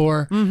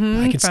explore.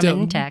 I could from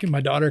still, intact.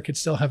 my daughter could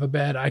still have a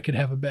bed. I could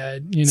have a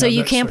bed. So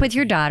you that camp sort of with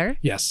your thing. daughter?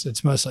 Yes,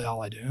 it's mostly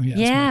all I do. Yes,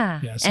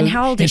 Yeah. So, And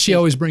how old is and she she?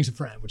 always brings a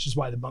friend, which is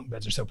why the bunk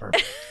beds are so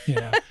perfect.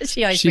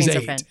 She always She's brings 8.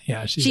 a friend.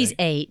 Yeah, She's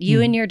 8.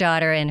 You and your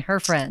daughter and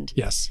her friend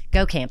Yes.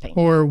 go camping.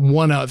 Or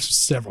one of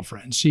several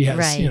friends. She has,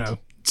 Right.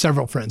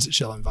 several friends that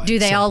she'll invite. Do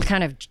they so- all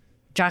kind of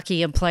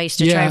jockey in place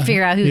to try and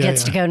figure out who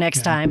gets to go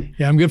next time?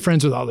 Yeah, I'm good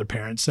friends with all their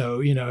parents.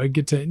 So, I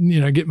get to,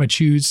 I get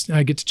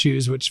to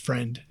choose which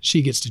friend,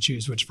 she gets to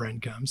choose which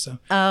friend comes. So,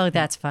 Oh,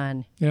 that's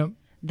fun. yep.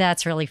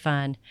 That's really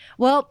fun.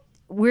 Well,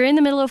 we're in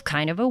the middle of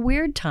kind of a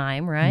weird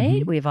time,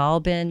 right? We've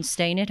all been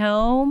staying at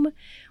home.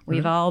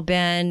 We've all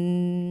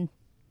been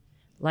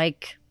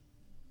like,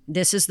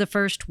 this is the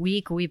first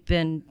week we've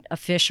been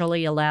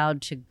officially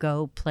allowed to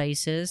go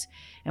places,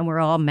 and we're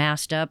all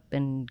masked up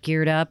and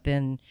geared up,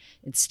 and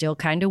it's still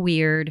kind of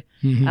weird.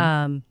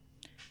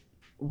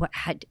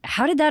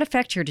 How did that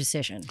affect your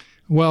decision?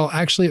 Well,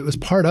 actually, it was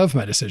part of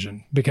my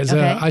decision because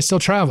Okay. I still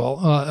travel,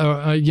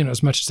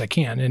 as much as I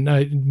can.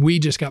 And we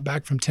just got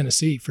back from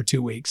Tennessee for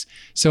 2 weeks.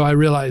 So I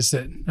realized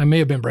that I may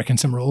have been breaking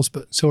some rules,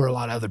 but so are a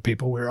lot of other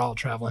people. We're all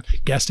traveling.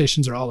 Gas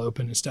stations are all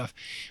open and stuff.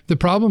 The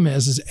problem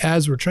is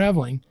as we're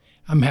traveling,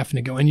 I'm having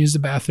to go and use the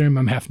bathroom.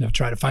 I'm having to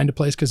try to find a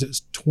place because it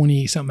was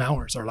 20-something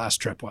hours our last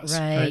trip was.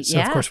 Right, So,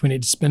 yeah. of course, we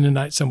need to spend a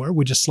night somewhere.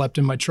 We just slept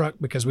in my truck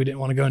because we didn't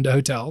want to go into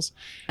hotels.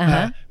 We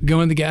go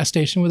in the gas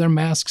station with our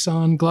masks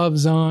on,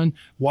 gloves on,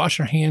 wash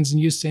our hands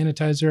and use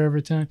sanitizer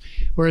every time.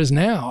 Whereas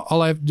now,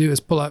 all I have to do is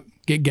pull up,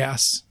 get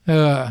gas.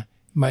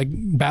 My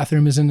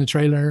bathroom is in the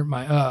trailer.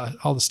 My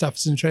all the stuff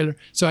is in the trailer.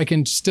 So I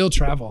can still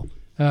travel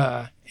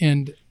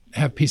and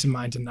have peace of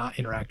mind to not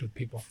interact with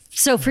people.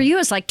 So for you,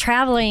 it's like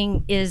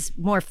traveling is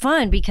more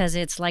fun because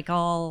it's like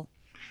all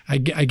I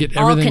get everything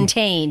all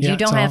contained. Yeah, you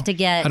don't it's have all- to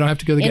get I don't have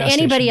to go to the in gas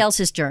anybody station.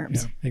 else's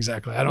germs. Yeah,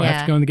 exactly. I don't have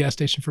Yeah. to go in the gas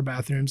station for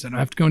bathrooms. I don't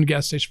have to go in the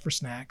gas station for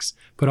snacks.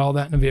 Put all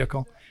that in a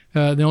vehicle.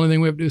 The only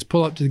thing we have to do is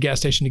pull up to the gas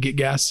station to get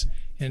gas,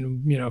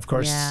 and of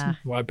course, Yeah.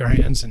 wipe our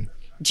hands. And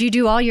Do you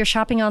do all your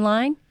shopping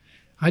online?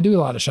 I do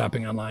a lot of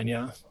shopping online.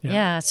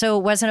 Yeah. So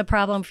it wasn't a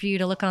problem for you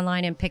to look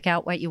online and pick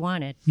out what you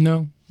wanted.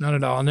 No, not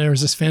at all. And there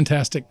was this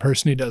fantastic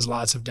person who does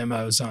lots of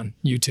demos on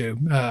YouTube.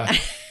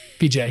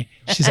 PJ.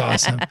 She's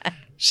awesome.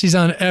 She's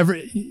on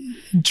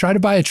try to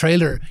buy a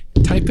trailer,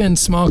 type in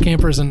small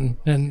campers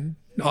in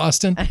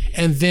Austin,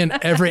 and then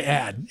every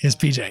ad is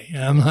PJ.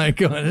 And I'm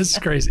like, oh, this is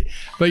crazy.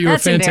 But you were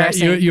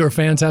fantastic. You were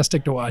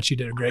fantastic to watch. You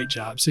did a great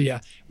job. So yeah,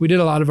 we did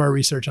a lot of our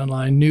research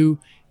online, knew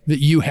that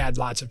you had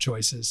lots of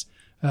choices.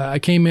 I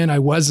came in, I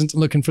wasn't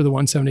looking for the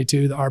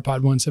 172, the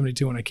RPod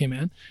 172 when I came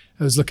in.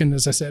 I was looking,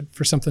 as I said,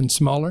 for something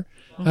smaller.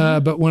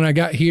 But when I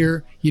got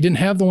here, you didn't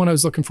have the one I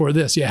was looking for.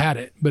 You had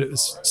it, but it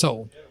was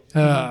sold.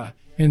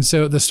 And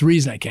so that's the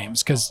reason I came,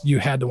 is because you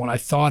had the one I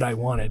thought I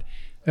wanted.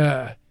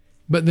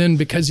 But then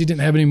because you didn't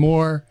have any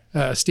more,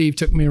 Steve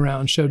took me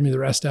around, showed me the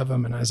rest of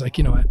them. And I was like,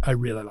 you know what? I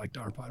really like the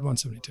RPod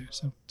 172.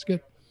 So it's good.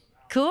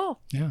 Cool.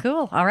 Yeah.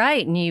 Cool. All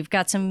right. And you've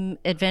got some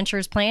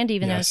adventures planned,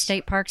 even though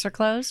state parks are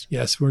closed?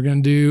 Yes, we're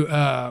going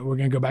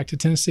to go back to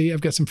Tennessee.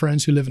 I've got some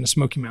friends who live in the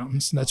Smoky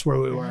Mountains, and that's where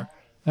we were.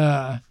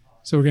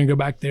 So we're going to go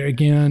back there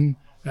again.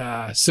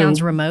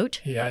 Sounds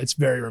remote. Yeah, it's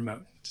very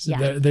remote.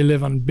 Yeah. They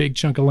live on a big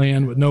chunk of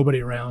land with nobody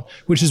around,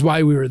 which is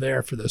why we were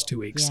there for those 2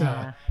 weeks,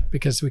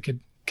 because we could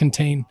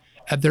contain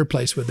at their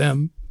place with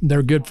them.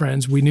 They're good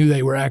friends. We knew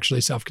they were actually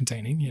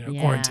self-containing,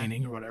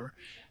 quarantining or whatever.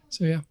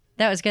 So yeah.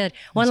 That was good.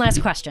 One last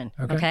question.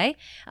 Okay.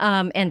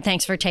 And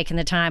thanks for taking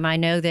the time. I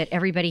know that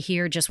everybody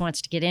here just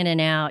wants to get in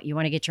and out. You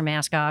want to get your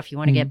mask off. You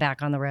want to get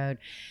back on the road.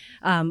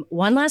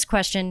 One last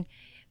question.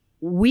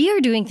 We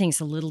are doing things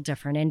a little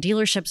different, and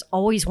dealerships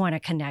always want to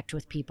connect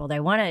with people. They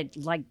want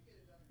to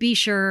be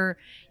sure,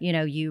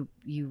 you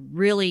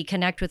really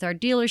connect with our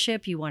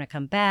dealership. You want to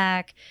come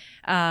back.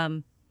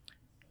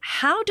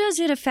 How does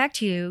it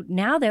affect you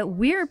now that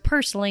we're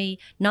personally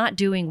not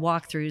doing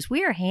walkthroughs?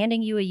 We are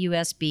handing you a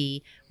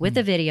USB with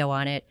a video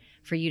on it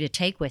for you to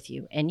take with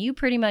you. And you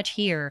pretty much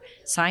here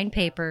sign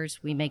papers.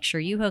 We make sure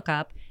you hook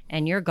up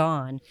and you're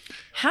gone.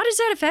 How does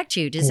that affect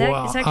you? Is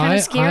that kind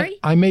of scary?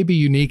 I may be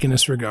unique in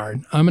this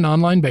regard. I'm an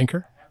online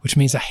banker, which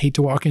means I hate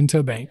to walk into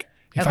a bank.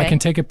 If I can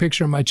take a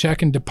picture of my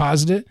check and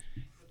deposit it,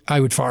 I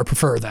would far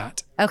prefer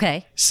that.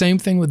 Okay. Same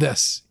thing with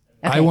this.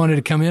 I wanted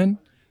to come in,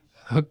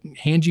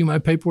 hand you my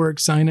paperwork,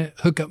 sign it,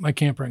 hook up my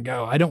camper and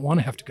go. I don't want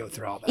to have to go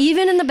through all that.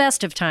 Even in the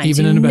best of times,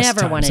 you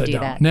never want to do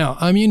that. No,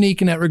 I'm unique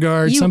in that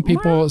regard. Some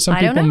people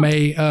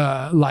may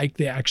like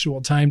the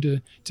actual time to,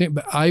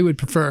 but I would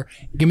prefer,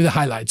 give me the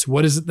highlights.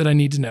 What is it that I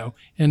need to know?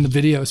 And the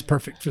video is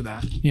perfect for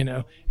that,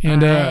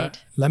 and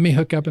let me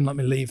hook up and let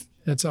me leave.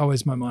 That's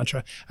always my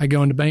mantra. I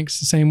go into banks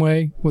the same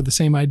way with the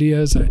same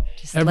ideas.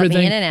 Just everything. Let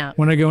me in and out.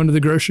 When I go into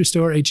the grocery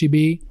store,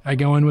 HEB, I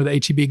go in with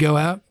HEB Go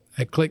Out.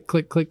 I click,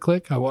 click, click,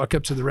 click. I walk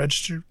up to the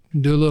register,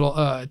 do a little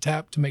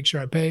tap to make sure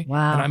I pay, and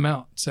I'm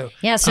out. So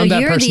so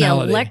you're the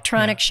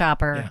electronic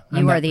shopper.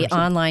 You are the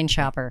online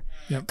shopper.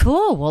 Yep.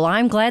 Cool. Well,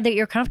 I'm glad that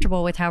you're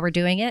comfortable with how we're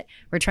doing it.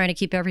 We're trying to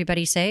keep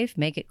everybody safe,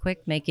 make it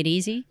quick, make it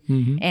easy.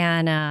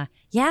 And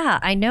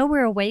I know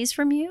we're a ways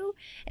from you,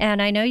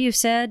 and I know you've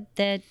said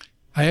that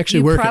I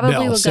actually work at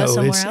Dell,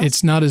 so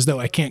it's not as though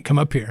I can't come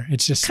up here.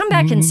 It's just come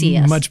back and see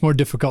us. Much more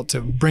difficult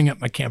to bring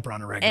up my camper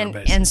on a regular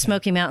basis. And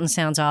Smoky Mountain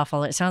sounds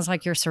awful. It sounds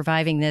like you're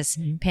surviving this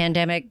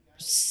pandemic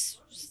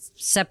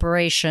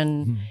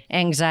separation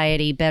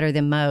anxiety better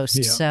than most.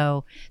 Yeah.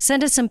 So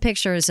send us some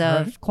pictures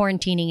of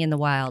quarantining in the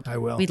wild. I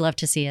will. We'd love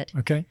to see it.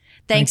 Okay.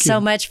 Thanks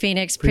so much,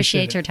 Phoenix.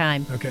 Appreciate your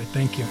time. Okay.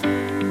 Thank you.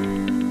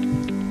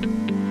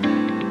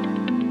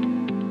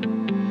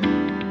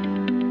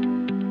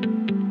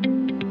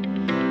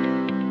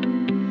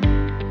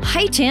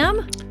 Hi,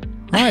 Tim.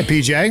 Hi,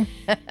 PJ.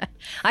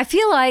 I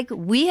feel like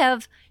we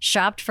have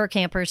shopped for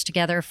campers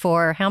together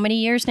for how many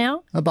years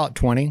now? About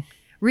 20.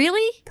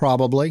 Really?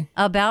 Probably.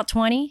 About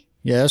 20?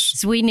 Yes.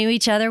 So we knew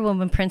each other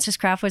when Princess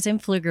Craft was in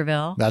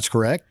Pflugerville. That's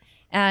correct.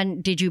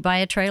 And did you buy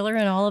a trailer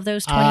in all of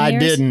those 20 years? I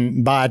years?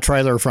 didn't buy a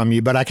trailer from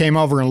you, but I came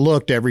over and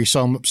looked every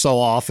so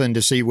often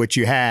to see what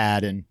you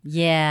had. And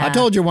I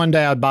told you one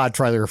day I'd buy a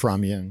trailer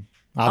from you. And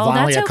I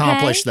finally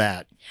accomplished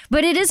that.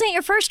 But it isn't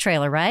your first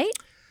trailer, right?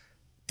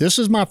 This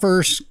is my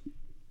first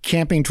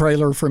camping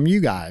trailer from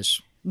you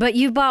guys. But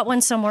you bought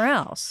one somewhere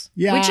else,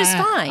 which is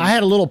fine. I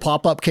had a little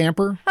pop-up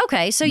camper.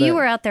 Okay, so you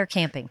were out there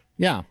camping.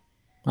 Yeah.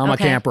 I'm a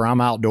camper. I'm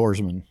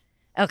outdoorsman.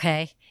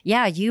 Okay.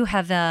 Yeah, you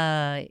have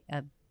a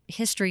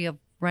history of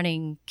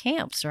running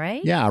camps,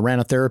 right? Yeah, I ran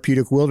a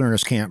therapeutic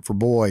wilderness camp for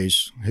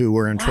boys who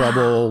were in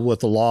trouble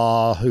with the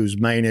law, whose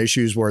main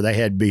issues were they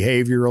had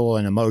behavioral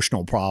and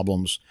emotional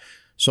problems.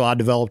 So I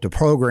developed a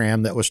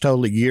program that was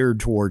totally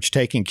geared towards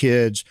taking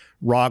kids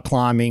rock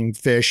climbing,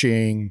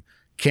 fishing,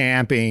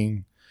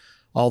 camping,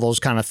 all those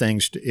kind of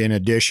things in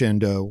addition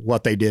to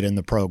what they did in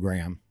the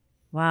program.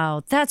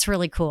 Wow, that's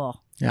really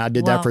cool. Yeah, I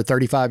did that for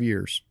 35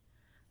 years.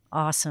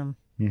 Awesome.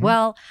 Mm-hmm.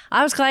 Well,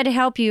 I was glad to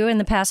help you in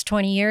the past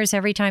 20 years.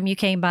 Every time you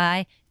came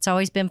by, it's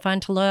always been fun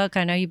to look.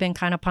 I know you've been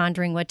kind of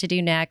pondering what to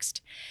do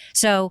next.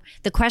 So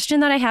the question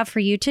that I have for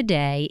you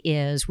today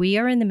is, we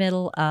are in the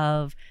middle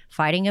of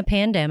fighting a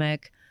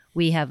pandemic.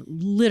 We have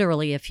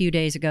literally a few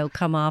days ago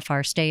come off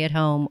our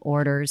stay-at-home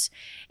orders,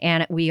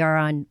 and we are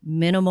on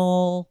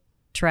minimal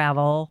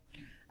travel.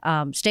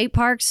 State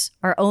parks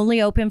are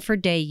only open for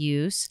day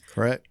use.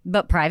 Correct.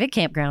 But private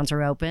campgrounds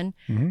are open.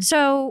 Mm-hmm.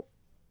 So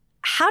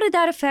how did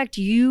that affect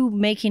you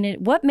making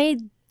it? What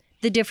made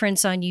the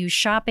difference on you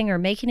shopping or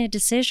making a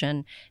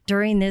decision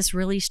during this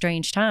really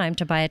strange time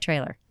to buy a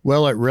trailer?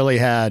 Well, it really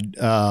had,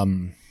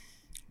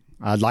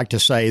 I'd like to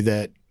say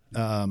that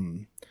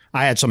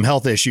I had some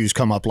health issues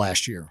come up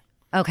last year.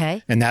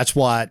 Okay. And that's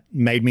what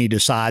made me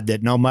decide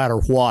that no matter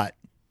what,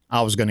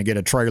 I was going to get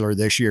a trailer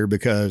this year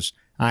because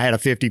I had a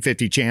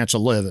 50-50 chance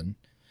of living.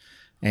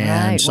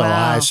 And Right, so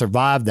wow. I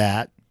survived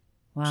that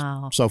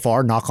Wow. so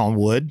far, knock on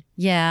wood.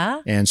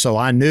 Yeah. And so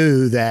I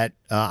knew that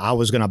I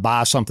was going to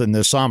buy something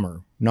this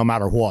summer, no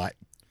matter what.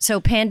 So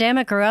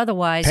pandemic or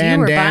otherwise, you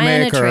were buying a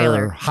Pandemic or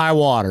trailer. high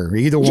water,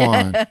 either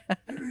one.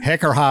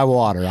 Heck or high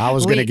water, I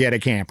was going to We- get a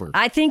camper.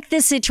 I think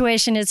this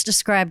situation is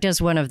described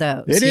as one of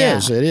those. It yeah.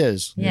 is. It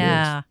is. It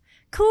Yeah. is.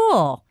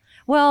 Cool.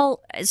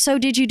 Well, so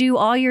did you do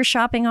all your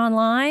shopping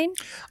online?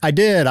 I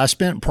did. I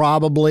spent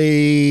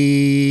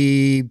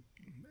probably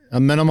a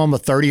minimum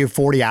of 30 or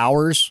 40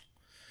 hours,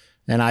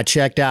 and I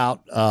checked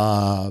out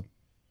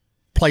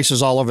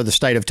places all over the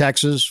state of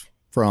Texas,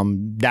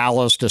 from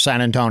Dallas to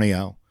San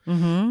Antonio.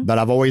 Mm-hmm. But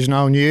I've always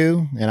known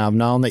you, and I've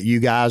known that you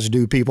guys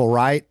do people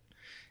right.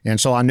 And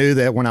so I knew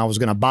that when I was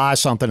going to buy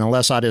something,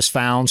 unless I just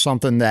found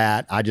something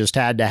that I just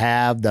had to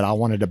have, that I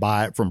wanted to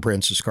buy it from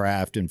Princess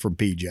Craft and from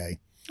PJ.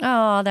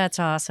 Oh, that's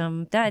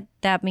awesome.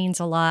 That means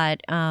a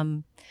lot.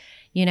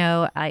 You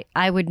know,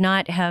 I would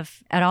not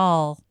have at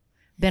all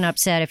been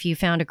upset if you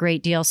found a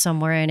great deal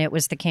somewhere and it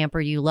was the camper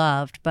you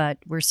loved, but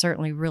we're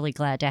certainly really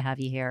glad to have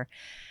you here.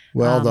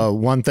 Well, the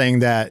one thing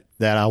that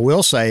I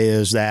will say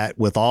is that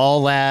with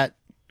all that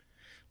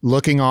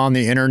looking on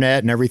the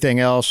internet and everything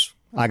else,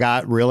 I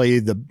got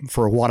really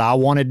for what I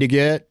wanted to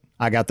get,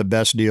 I got the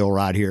best deal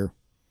right here.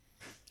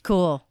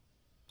 Cool.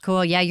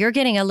 Yeah, you're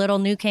getting a little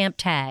new camp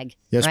tag.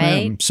 Yes,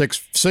 right? ma'am. 6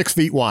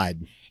 feet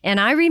wide. And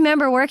I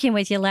remember working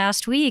with you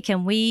last week,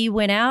 and we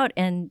went out,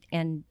 and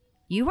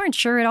you weren't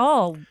sure at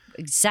all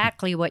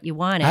exactly what you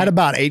wanted. I had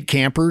about 8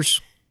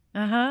 campers,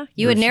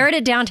 You had narrowed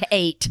it down to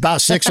 8.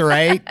 about 6 or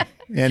 8.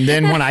 And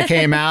then when I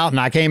came out and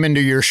I came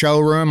into your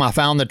showroom, I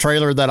found the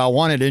trailer that I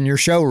wanted in your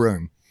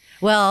showroom.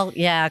 Well,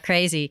 yeah,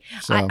 crazy.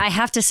 So- I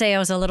have to say I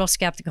was a little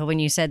skeptical when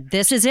you said,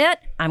 this is it.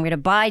 I'm going to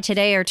buy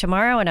today or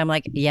tomorrow. And I'm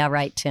like, yeah,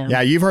 right, Tim.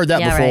 Yeah, you've heard that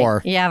yeah, before.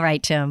 Right. Yeah,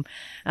 right, Tim.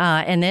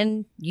 And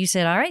then you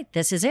said, all right,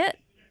 this is it.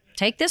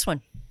 Take this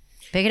one.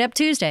 Pick it up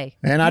Tuesday.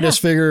 And I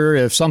just figure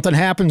if something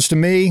happens to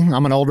me,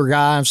 I'm an older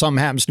guy. If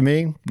something happens to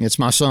me, it's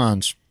my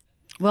sons.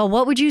 Well,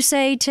 what would you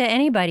say to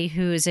anybody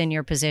who is in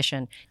your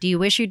position? Do you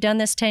wish you'd done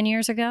this 10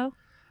 years ago?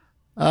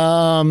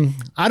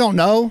 I don't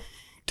know.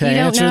 To You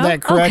don't answer know?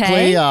 that correctly,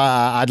 Okay.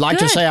 I'd like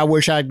to Good. say I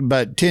wish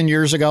but 10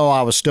 years ago,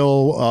 I was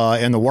still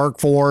in the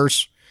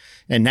workforce.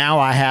 And now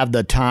I have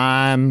the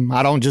time.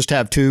 I don't just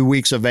have 2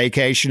 weeks of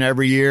vacation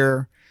every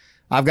year.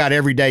 I've got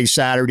every day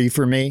Saturday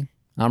for me.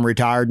 I'm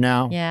retired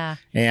now. Yeah.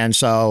 And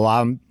so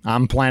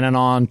I'm planning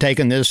on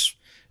taking this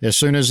as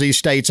soon as these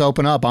states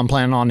open up. I'm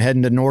planning on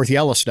heading to North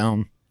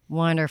Yellowstone.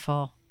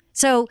 Wonderful.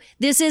 So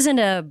this isn't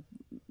a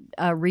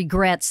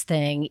regrets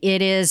thing.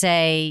 It is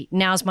a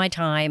now's my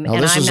time. No,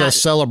 and this I'm is not a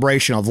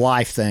celebration of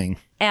life thing.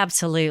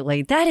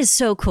 absolutely. That is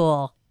so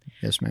cool.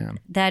 Yes, ma'am.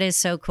 That is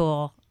so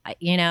cool.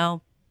 You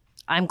know,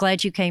 I'm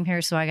glad you came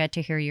here so I got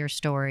to hear your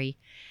story.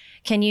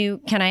 Can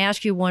I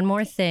ask you one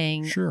more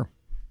thing? Sure.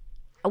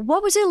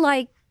 What was it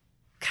like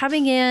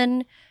coming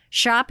in,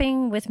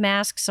 shopping with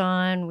masks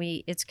on?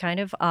 It's kind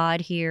of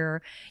odd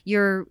here.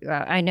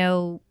 I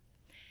know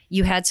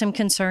you had some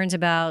concerns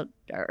about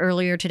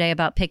earlier today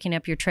about picking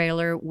up your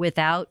trailer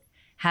without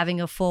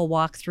having a full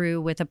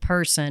walkthrough with a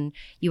person.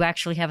 You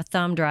actually have a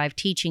thumb drive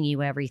teaching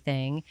you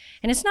everything.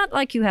 And it's not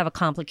like you have a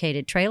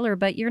complicated trailer,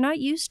 but you're not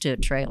used to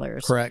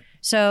trailers. Correct.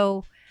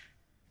 So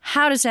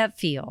how does that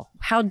feel?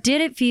 How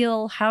did it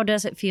feel? How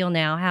does it feel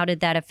now? How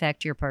did that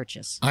affect your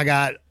purchase? I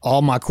got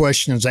all my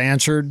questions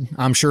answered.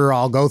 I'm sure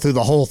I'll go through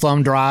the whole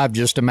thumb drive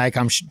just to make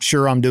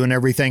sure I'm doing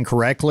everything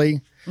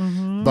correctly.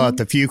 Mm-hmm. But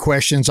the few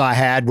questions I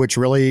had, which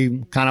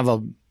really kind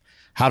of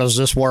how does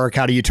this work?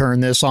 How do you turn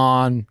this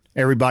on?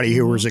 Everybody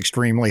here was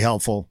extremely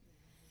helpful.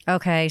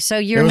 Okay, so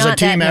you're It was not a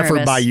team that effort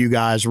nervous. by you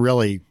guys,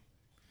 really.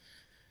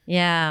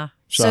 Yeah.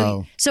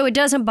 So- So it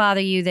doesn't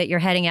bother you that you're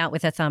heading out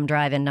with a thumb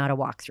drive and not a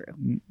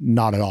walkthrough.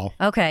 Not at all.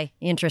 Okay,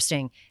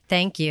 interesting.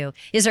 Thank you.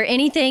 Is there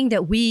anything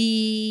that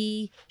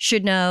we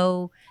should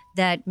know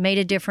that made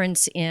a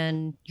difference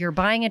in your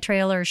buying a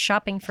trailer,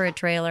 shopping for a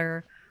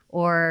trailer,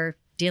 or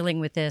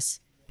dealing with this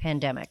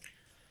pandemic?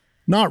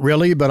 Not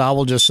really, but I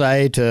will just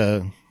say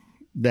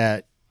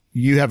that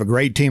you have a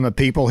great team of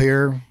people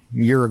here.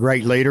 You're a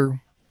great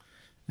leader,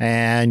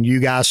 and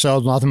you guys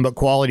sell nothing but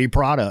quality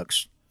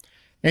products.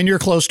 And you're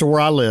close to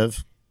where I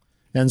live,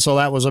 and so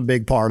that was a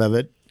big part of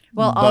it.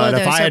 Well, all of but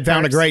if those I are had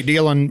found a perks. great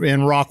deal in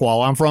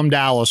Rockwall, I'm from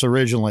Dallas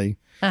originally.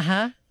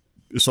 Uh-huh.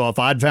 So if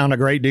I'd found a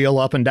great deal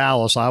up in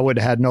Dallas, I would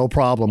have had no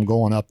problem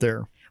going up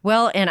there.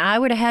 Well, and I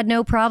would have had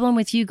no problem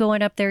with you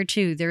going up there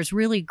too. There's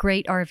really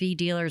great RV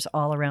dealers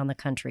all around the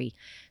country.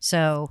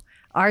 So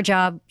our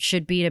job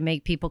should be to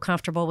make people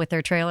comfortable with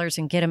their trailers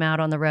and get them out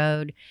on the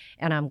road.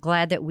 And I'm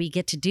glad that we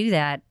get to do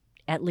that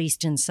at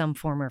least in some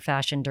form or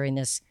fashion during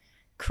this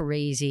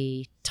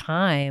crazy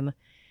time.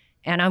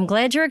 And I'm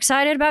glad you're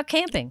excited about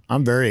camping.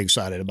 I'm very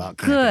excited about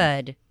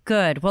camping.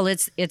 Good. Well,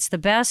 it's the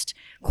best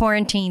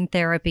quarantine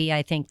therapy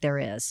I think there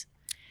is.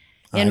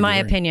 In my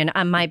agree. opinion,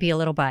 I might be a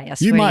little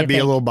biased. You What do might be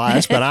think? a little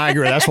biased, but I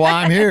agree. That's why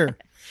I'm here.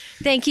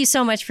 Thank you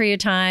so much for your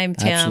time,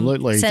 Tim.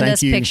 Absolutely. Send Thank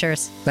us you.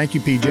 pictures. Thank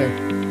you,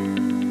 PJ.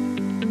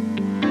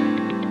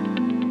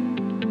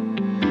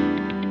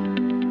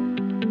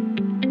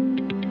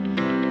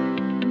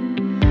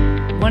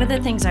 One of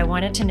the things I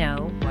wanted to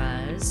know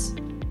was,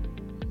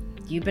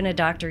 you've been a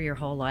doctor your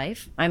whole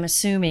life. I'm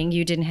assuming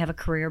you didn't have a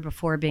career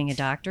before being a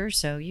doctor,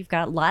 so you've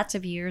got lots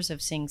of years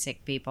of seeing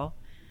sick people.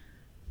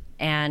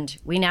 And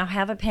we now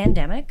have a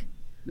pandemic.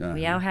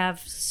 We now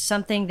have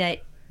something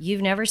that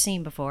you've never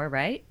seen before,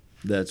 right?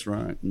 That's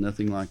right.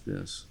 Nothing like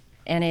this.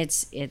 And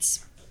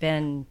it's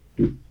been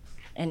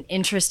an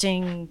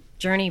interesting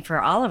journey for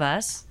all of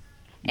us.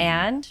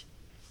 And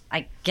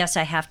I guess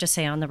I have to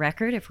say on the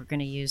record, if we're going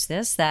to use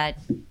this, that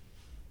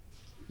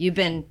you've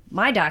been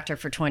my doctor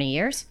for 20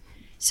 years.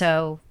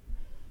 So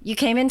you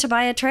came in to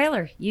buy a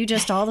trailer. You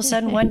just all of a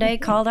sudden one day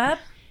called up,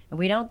 and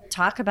we don't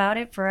talk about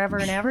it forever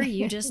and ever.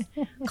 You just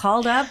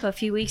called up a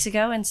few weeks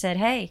ago and said,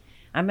 hey,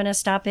 I'm going to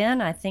stop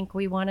in. I think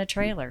we want a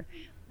trailer.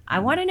 I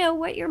want to know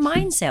what your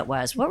mindset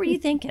was. What were you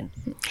thinking?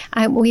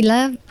 I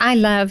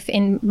love,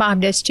 and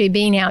Bob does too,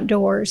 being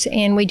outdoors,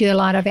 and we do a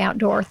lot of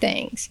outdoor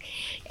things.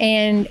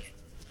 And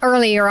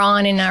earlier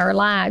on in our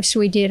lives,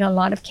 we did a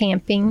lot of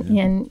camping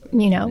and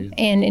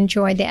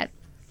enjoyed that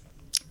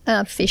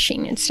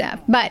fishing and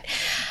stuff. But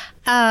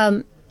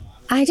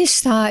I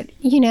just thought,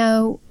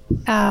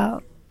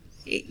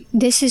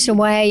 this is a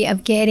way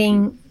of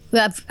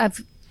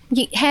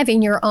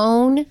having your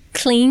own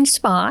clean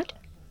spot.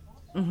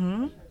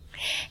 Mm-hmm.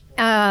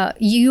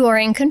 You are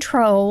in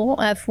control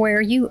of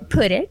where you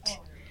put it.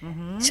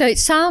 Mm-hmm. So it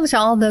solves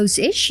all those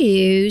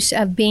issues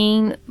of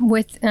being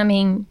with,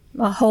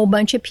 a whole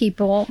bunch of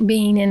people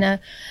being in a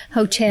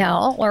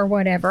hotel or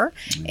whatever,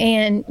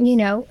 and,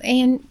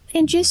 and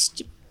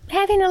just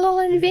having a little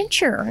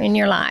adventure in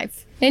your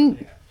life.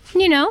 And,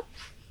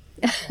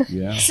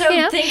 Yeah.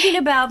 So thinking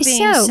about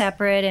being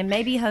separate, and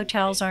maybe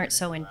hotels aren't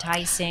so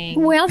enticing.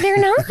 Well, they're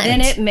not.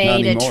 Then it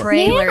made a anymore.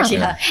 trailer.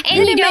 Yeah. And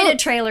And it you made a don't-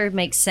 trailer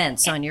make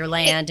sense on your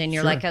land, and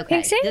you're like, okay,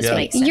 Exactly. this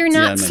makes sense. You're Yeah,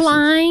 not it makes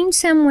flying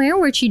somewhere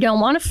which you don't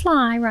want to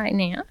fly right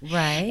now.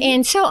 Right.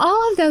 And so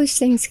all of those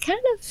things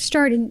kind of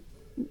started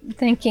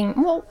thinking,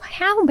 well,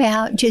 how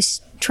about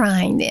just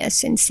trying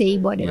this and see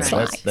what it's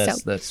like?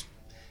 That's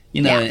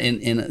Yeah.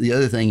 and the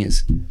other thing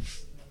is,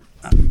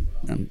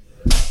 I'm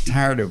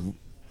tired of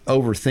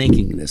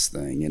overthinking this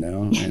thing,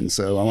 and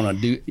so I want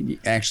to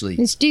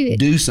Let's do it.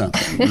 do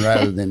something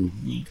rather than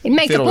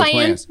Make a fiddle with plan.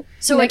 plans.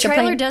 So a Make a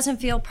trailer plan. doesn't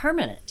feel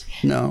permanent.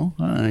 No,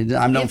 I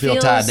don't It feel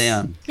tied feels-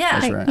 down. Yeah.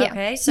 That's right. Yeah.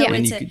 Okay. So Yeah. And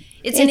it's you a, could-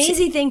 it's an It's-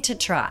 easy thing to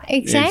try.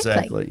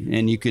 Exactly.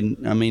 And you can,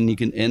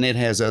 and it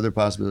has other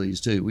possibilities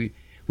too.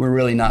 We're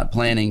really not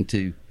planning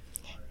to,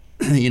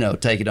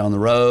 take it on the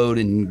road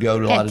and go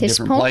to a lot At of this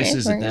different point,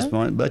 places at this right.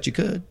 point, but you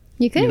could.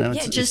 You could. Yeah,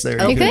 it's just there.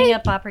 opening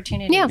up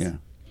opportunities. Yeah. Yeah.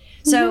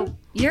 So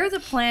you're the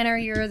planner.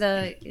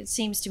 It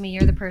seems to me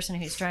you're the person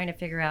who's trying to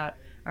figure out,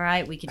 all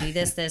right, we could do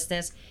this, this,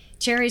 this.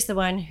 Cherry's the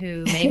one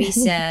who maybe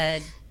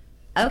said,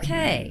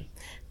 okay,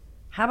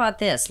 how about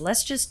this?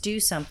 Let's just do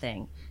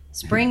something.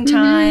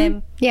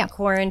 Springtime, Yeah.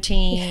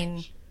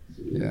 quarantine,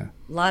 Yeah.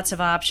 lots of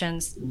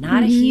options,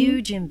 not a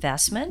huge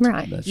investment.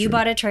 Right. That's You true.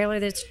 bought a trailer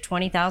that's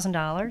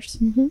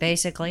 $20,000,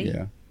 basically.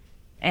 Yeah.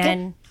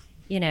 And,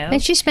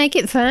 Let's just make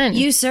it fun.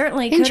 you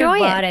certainly could Enjoy have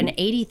bought it. an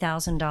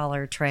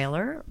 $80,000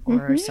 trailer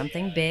or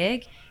something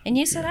big. And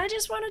you said, I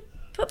just want to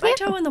put my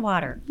toe in the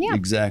water. Yeah.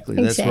 Exactly.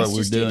 That's Exactly. what we're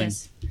Just do doing.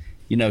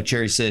 this.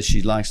 Cherry says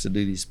she likes to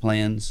do these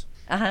plans.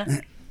 Uh-huh.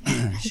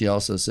 She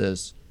also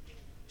says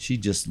she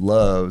just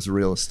loves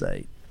real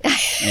estate.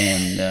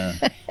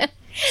 And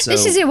so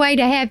This is a way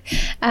to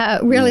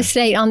have real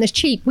estate on the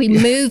cheap. We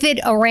move it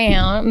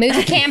around, move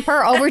the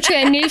camper over to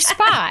a new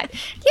spot.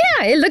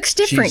 Yeah, it looks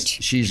different.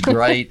 she's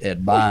great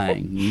at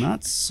buying,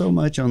 not so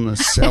much on the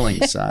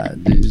selling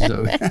side. Dude.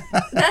 So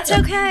That's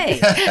okay.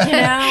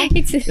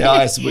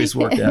 it's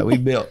worked out.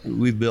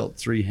 We built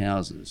 3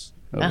 houses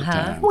over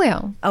time.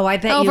 Well, Oh, I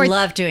bet Over you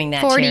love doing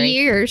that, 40 Cherry.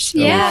 years.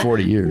 Over Yeah.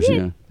 40 years,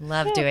 yeah.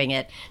 Love doing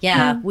it.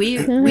 Yeah, we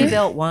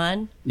built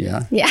one.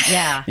 Yeah. Yeah.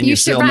 Yeah. And you're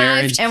still survived.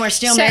 married? And we're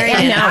still So- married, I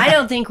and know. I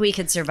don't think we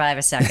could survive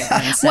a second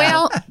one. So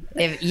Well,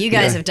 if you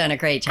guys have done a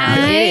great job.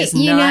 It is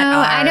not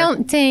I our-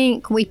 don't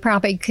think we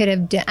probably could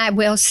have done, I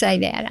will say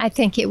that. I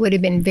think it would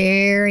have been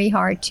very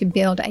hard to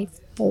build a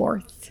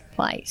 4th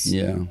place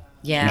Yeah.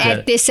 Yeah.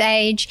 at this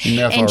age.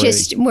 Enough and already.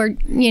 just,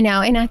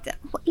 and I thought,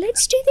 well,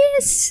 let's do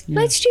this.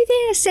 Let's do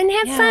this and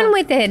have Yeah. fun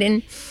with it.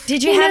 And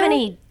Did you you have know?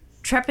 any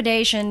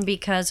trepidation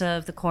because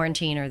of the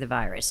quarantine or the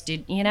virus?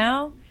 Did you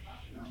know?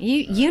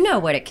 You know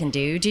what it can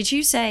do. Did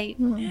you say,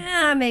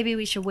 maybe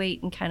we should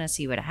wait and kind of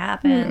see what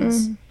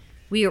happens?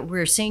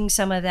 We're seeing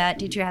some of that.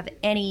 Did you have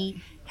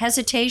any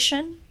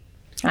hesitation?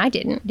 I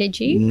didn't.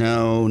 Did you?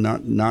 No,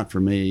 not for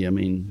me. I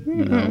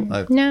mean,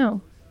 I've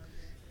No.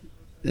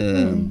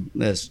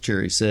 as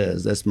Cherry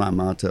says, that's my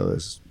motto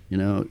is,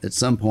 at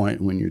some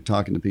point when you're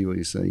talking to people,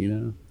 you say,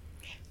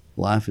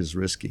 life is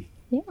risky.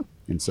 Yeah.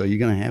 And so you're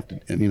going to have to,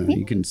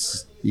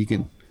 you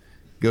can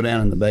go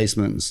down in the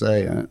basement and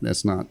say,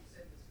 doesn't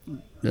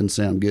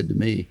sound good to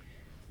me.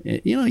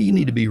 You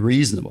need to be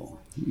reasonable.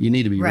 You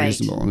need to be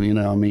reasonable.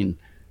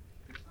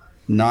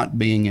 Not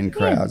being in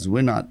crowds.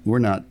 We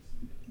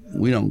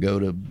don't go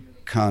to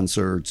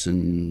concerts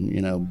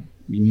and,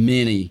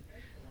 many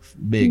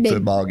big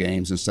football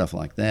games and stuff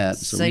like that.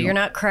 So you're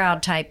not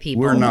crowd type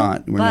people. We're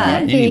not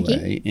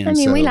anyway. And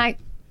we like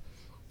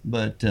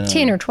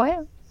 10 or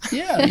 12.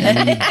 Yeah,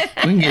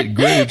 we can get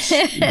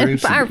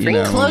groups our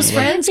close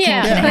friends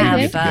can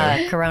have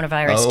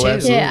coronavirus too.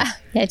 Absolutely. Yeah,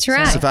 that's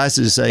right. Suffice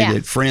it to say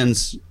that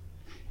friends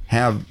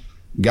have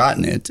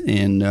gotten it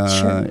and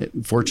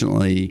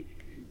fortunately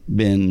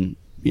been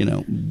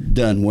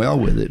done well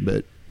with it,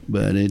 but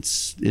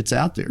it's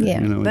out there.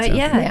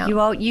 Yeah.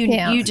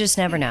 You just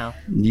never know.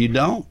 You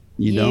don't.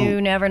 You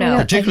never know.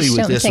 Particularly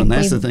with this one.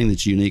 That's the thing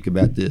that's unique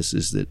about this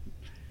is that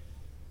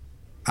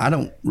I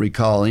don't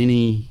recall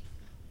any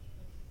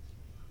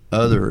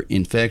other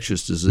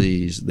infectious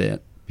disease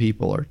that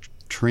people are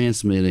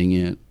transmitting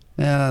it.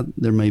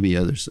 There may be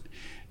others,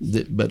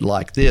 but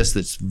like this,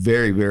 that's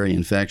very, very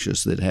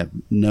infectious that have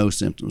no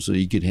symptoms. So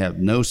you could have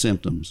no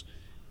symptoms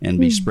and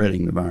be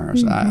spreading the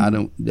virus. I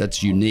don't.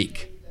 That's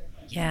unique.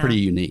 Yeah. Pretty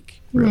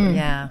unique, really.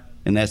 Yeah.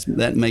 And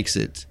that makes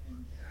it.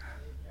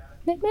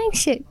 That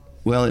makes it.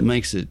 Well, it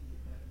makes it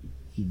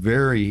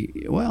very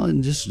well,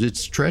 and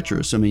it's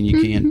treacherous. I mean,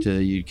 you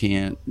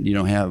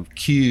don't have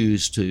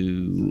cues to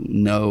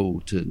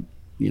know to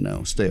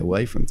stay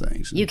away from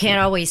things. You can't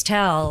always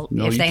tell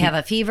if they have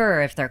a fever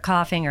or if they're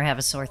coughing or have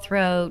a sore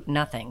throat.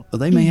 Nothing. Well,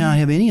 they may not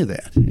have any of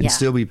that and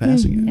still be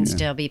passing it. And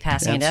still be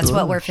passing it. That's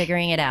what we're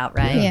figuring it out,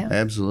 right? Yeah.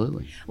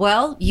 Absolutely.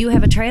 Well, you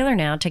have a trailer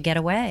now to get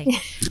away.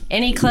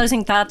 Any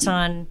closing thoughts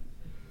on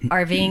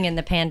RVing in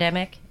the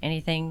pandemic?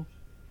 Anything?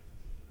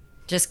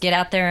 Just get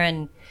out there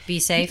and be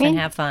safe and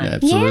have fun.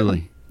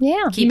 Absolutely.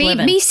 Yeah. Keep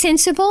living. Be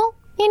sensible.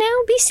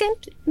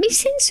 Be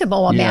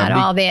sensible about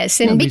all this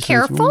and be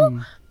careful.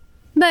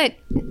 But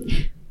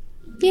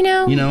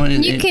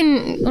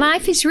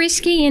life is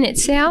risky in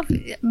itself.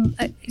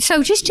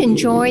 So just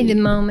enjoy the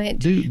moment.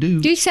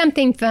 Do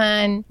something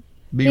fun.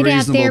 Be Get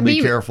reasonable. out there,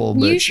 be careful.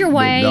 But, use your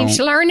waves.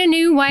 Learn a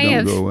new way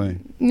of go away.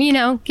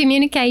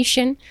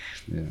 Communication.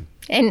 Yeah.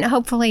 And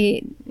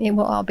hopefully it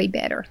will all be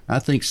better. I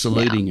think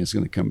saluting is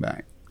going to come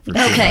back.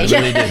 Okay. I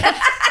really do.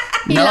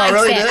 No, I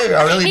really do.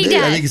 I really do.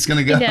 I think it's going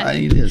to go. I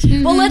think it is.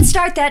 Well, let's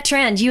start that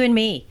trend, you and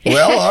me.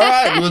 Well, all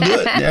right. We'll do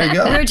it. There you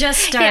go. We're just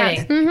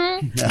starting. Yeah.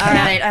 All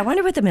right. I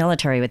wonder what the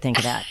military would think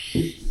of that.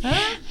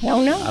 I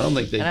don't know. I don't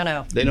think I don't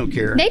know. They don't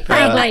care. They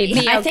probably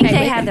be I think okay they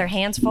with have it. their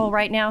hands full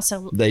right now.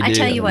 So They I do.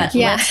 tell you what,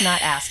 Yeah. let's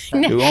not ask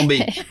them. It won't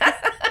be.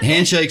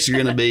 Handshakes are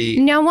going to be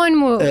No one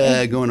will.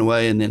 going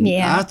away, and then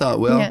Yeah. I thought,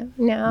 well,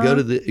 No.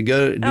 we'll do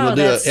an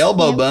that's-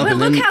 elbow bump, But and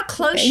look then how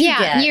close you Yeah,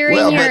 get. you're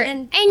Well, in your, but-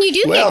 and you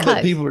do get but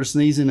close. people are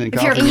sneezing and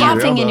If you're coughing,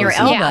 coughing in your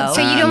elbow. Yeah,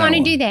 so you don't want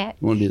to do that.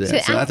 Won't do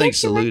that. So I think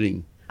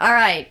saluting. All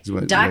right.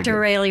 what- Dr.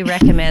 Rayleigh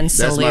recommends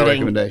That's my saluting.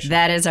 recommendation.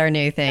 That is our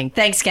new thing.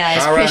 Thanks,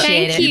 guys. All right.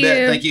 Appreciate Thank it. you. You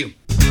bet. Thank you.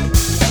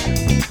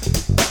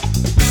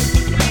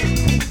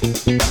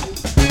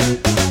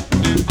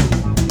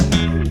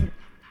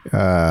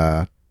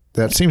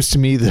 That seems to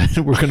me that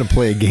we're going to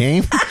play a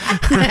game.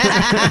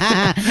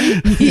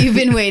 You've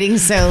been waiting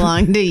so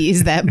long to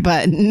use that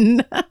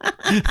button.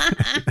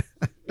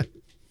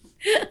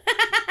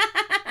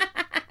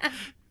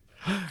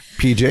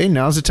 PJ,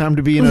 now's the time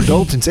to be an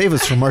adult and save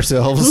us from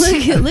ourselves.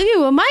 Look at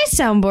what my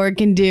soundboard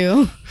can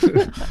do.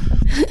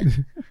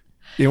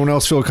 Anyone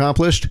else feel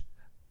accomplished?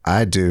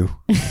 I do.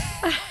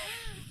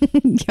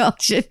 Y'all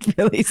should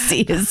really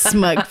see his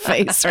smug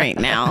face right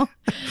now.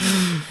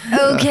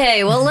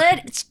 Okay, well,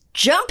 let's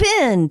jump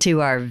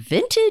into our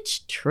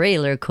vintage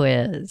trailer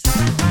quiz.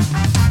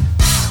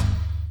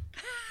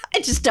 I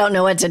just don't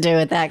know what to do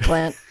with that,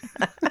 Clint.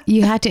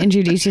 You have to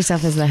introduce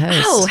yourself as the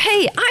host. Oh,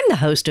 hey, I'm the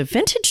host of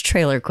Vintage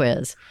Trailer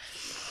Quiz.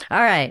 All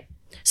right,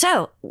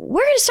 so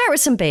we're going to start with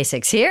some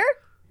basics here.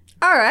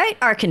 All right,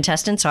 our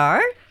contestants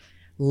are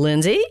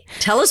Lindsay.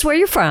 Tell us where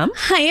you're from.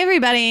 Hi,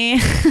 everybody.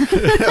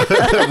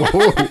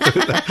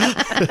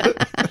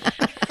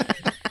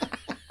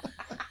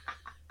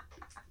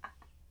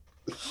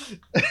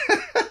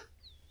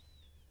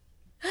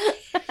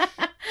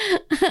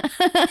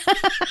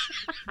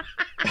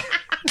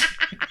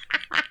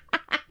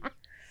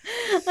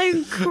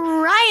 I'm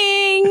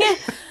crying.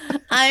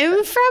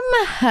 I'm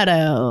from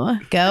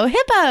Hutto. Go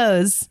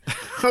Hippos.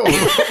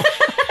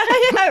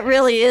 That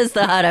really is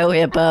the Hutto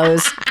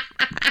Hippos.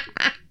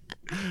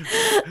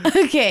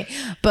 Okay,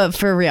 but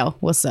for real,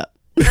 what's up?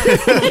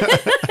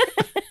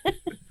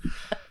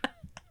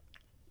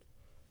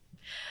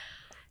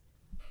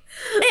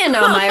 And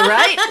on my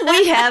right,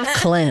 we have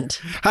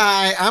Clint.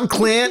 Hi, I'm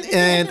Clint,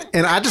 and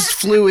I just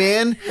flew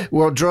in.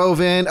 Well,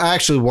 drove in. I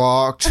actually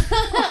walked.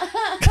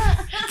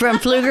 From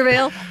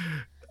Pflugerville.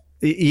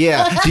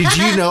 Yeah. Did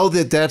you know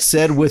that that's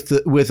said with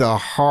a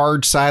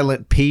hard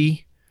silent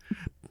P?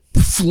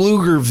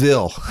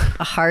 Pflugerville.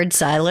 A hard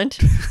silent.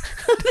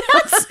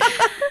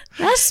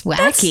 That's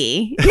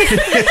wacky.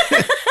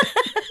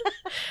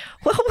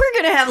 Well, we're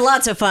going to have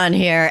lots of fun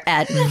here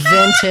at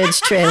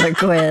Vintage Trailer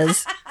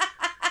Quiz.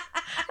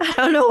 I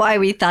don't know why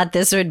we thought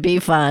this would be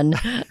fun.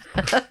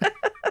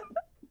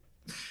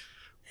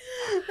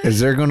 Is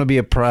there going to be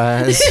a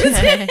prize?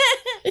 Yeah,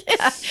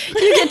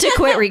 you get to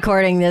quit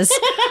recording this.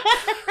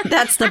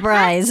 That's the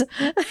prize.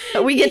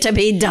 We get to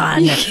be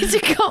done. You get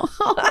to go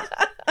home.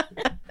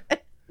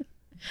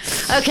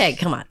 Okay,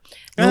 come on.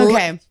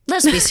 Okay.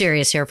 Let's be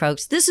serious here,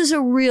 folks. This is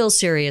a real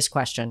serious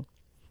question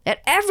that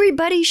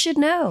everybody should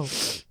know.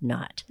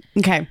 Not.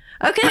 Okay.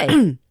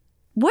 Okay.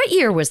 What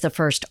year was the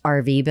first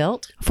RV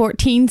built?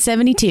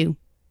 1472.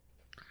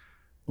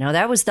 No,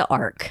 that was the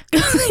Ark.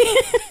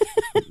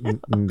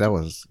 That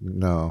was,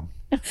 no.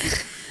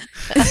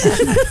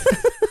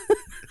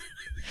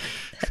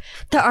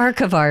 The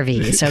Ark of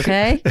RVs,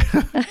 okay?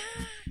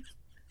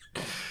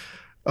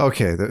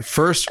 Okay, the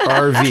first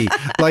RV.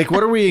 Like,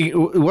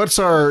 what's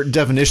our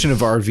definition of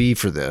RV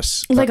for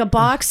this? Like a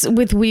box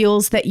with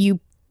wheels that you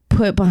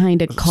put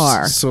behind a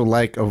car. So,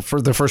 like,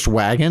 for the first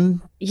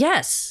wagon?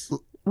 Yes.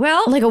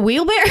 Well, Like a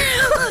wheelbarrow?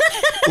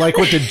 Like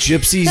what the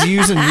gypsies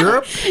use in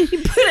Europe?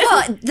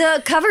 well,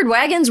 the covered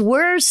wagons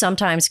were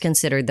sometimes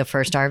considered the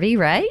first RV,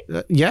 right?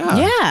 Yeah.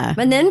 Yeah.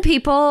 And then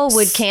people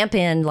would camp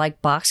in like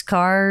box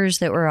cars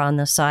that were on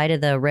the side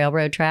of the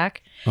railroad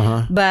track.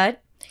 Uh-huh.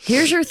 But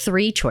here's your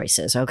three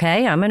choices,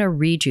 okay? I'm going to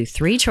read you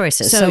three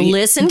choices. So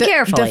listen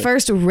carefully. The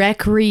first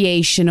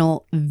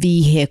recreational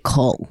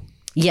vehicle.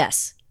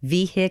 Yes,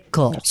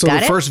 vehicle. So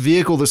Got the it? first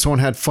vehicle that someone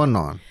had fun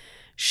on.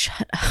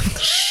 Shut up.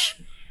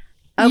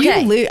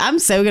 Okay. I'm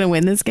so going to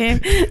win this game.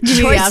 Give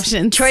me the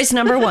options. Choice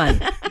number one.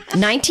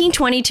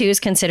 1922 is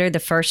considered the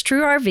first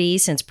true RV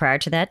since prior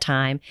to that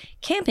time,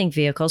 camping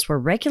vehicles were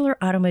regular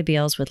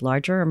automobiles with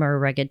larger or more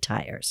rugged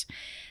tires.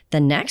 The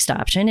next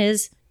option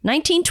is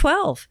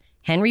 1912.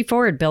 Henry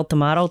Ford built the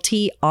Model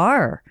T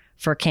R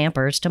for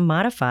campers to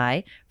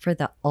modify for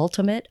the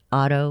ultimate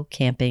auto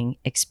camping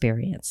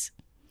experience.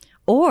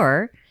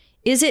 Or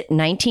is it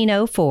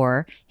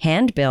 1904,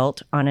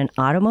 hand-built on an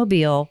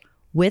automobile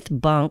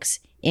with bunks,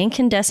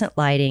 incandescent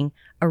lighting,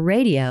 a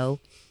radio,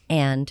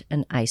 and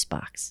an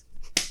icebox?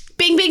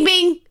 Bing, bing,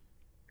 bing.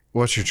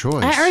 What's your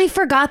choice? I already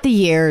forgot the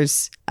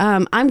years.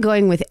 I'm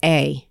going with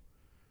A.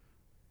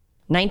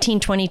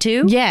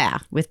 1922? Yeah.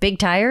 With big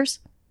tires?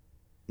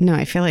 No,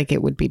 I feel like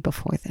it would be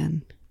before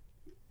then.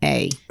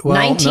 A. Well,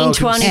 no,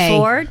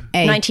 1924?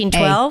 A.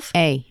 1912?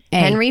 A.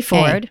 Henry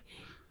Ford?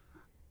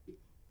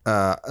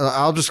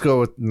 I'll just go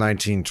with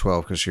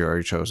 1912 because you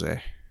already chose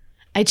A.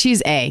 I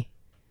choose A.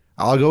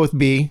 I'll go with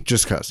B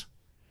just because.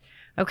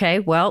 Okay,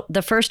 well,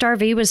 the first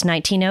RV was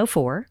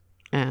 1904.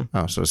 Oh.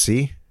 Oh, so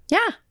C?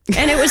 Yeah,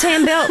 and it was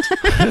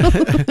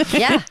hand-built.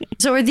 Yeah.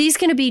 So are these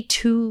going to be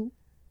too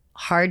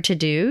hard to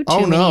do?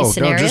 Too many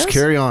scenarios? No, just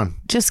carry on.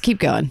 Just keep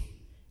going.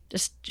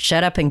 Just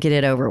shut up and get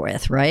it over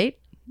with, right?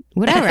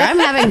 Whatever. I'm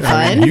having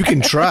I mean, fun. you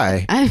can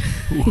try.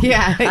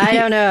 Yeah. I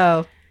don't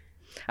know.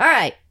 All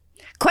right.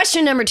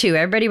 Question number 2.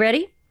 Everybody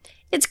ready?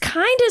 It's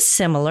kind of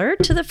similar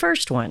to the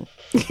first one.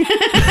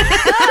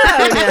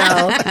 Oh,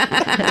 no.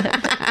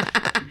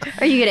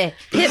 Are you going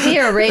to hit me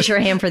or raise your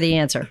hand for the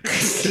answer?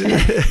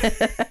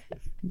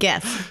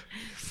 Guess.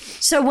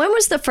 So when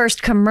was the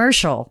first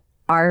commercial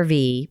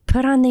RV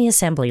put on the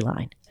assembly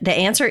line? The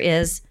answer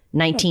is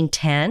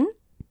 1910.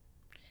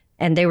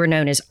 And they were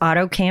known as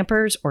auto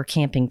campers or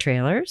camping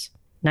trailers.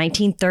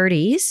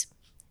 1930s,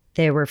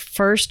 they were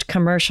first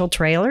commercial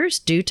trailers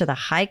due to the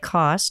high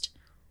cost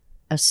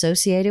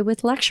associated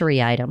with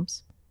luxury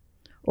items.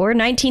 Or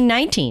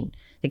 1919,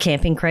 the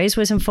camping craze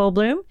was in full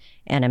bloom,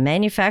 and a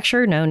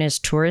manufacturer known as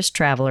Tourist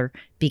Traveler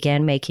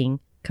began making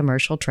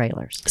commercial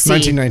trailers.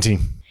 1919.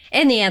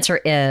 And the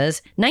answer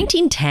is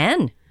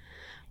 1910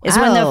 is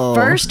when the Wow.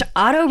 first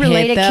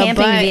auto-related Hit the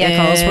camping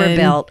vehicles were button.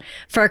 built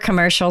for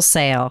commercial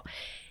sale.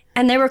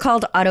 And they were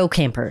called auto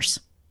campers.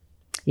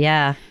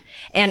 Yeah.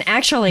 And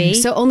actually,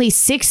 So only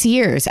 6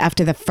 years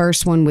after the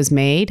first one was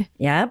made.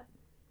 yep.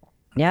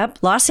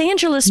 Los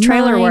Angeles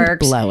Trailer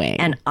Works Mind-blowing.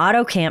 and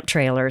Auto Camp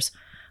Trailers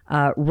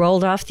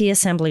rolled off the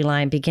assembly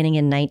line beginning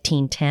in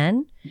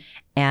 1910.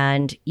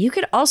 And you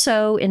could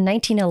also, in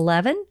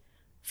 1911,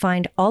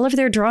 find all of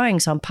their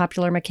drawings on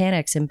Popular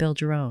Mechanics and build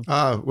your own.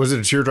 Was it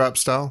a teardrop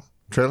style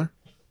trailer?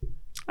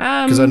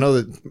 Because I know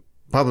that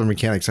Popular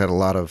Mechanics had a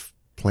lot of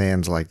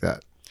plans like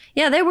that.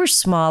 Yeah, they were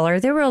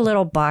smaller. They were a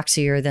little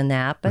boxier than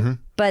that.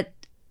 But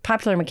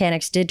Popular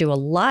Mechanics did do a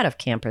lot of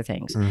camper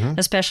things,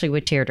 especially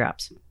with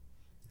teardrops.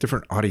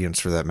 Different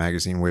audience for that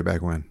magazine way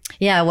back when.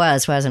 Yeah, it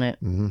was, wasn't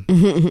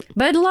it?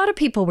 But a lot of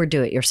people were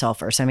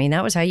do-it-yourselfers. I mean,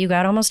 that was how you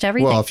got almost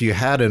everything. Well, if you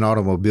had an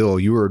automobile,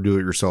 you were a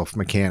do-it-yourself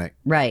mechanic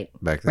right.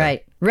 back then.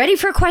 Right. Ready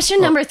for question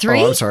number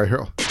 3? Oh, I'm sorry,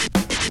 Harold.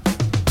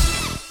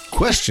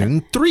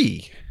 Question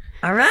 3.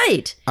 All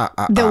right.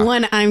 The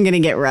one I'm going to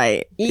get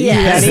right.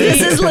 Yes,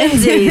 this is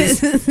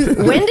Lindsay's.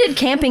 When did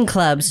camping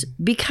clubs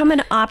become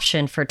an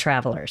option for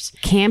travelers?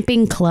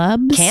 Camping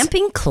clubs?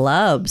 Camping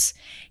clubs.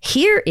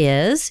 Here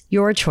is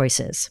your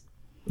choices.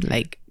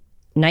 Like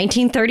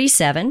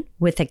 1937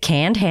 with the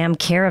Canned Ham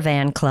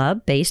Caravan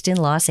Club based in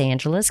Los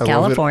Angeles,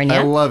 California.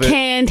 I love it.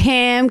 Canned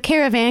Ham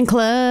Caravan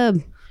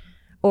Club.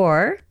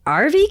 Or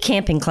RV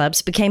camping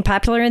clubs became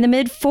popular in the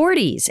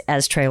mid-40s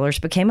as trailers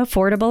became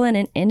affordable and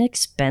an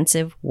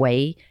inexpensive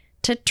way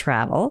to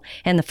travel.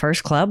 And the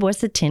first club was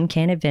the Tin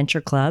Can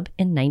Adventure Club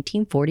in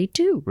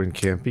 1942. When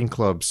camping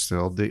clubs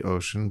sailed the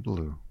ocean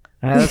blue.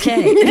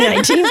 Okay,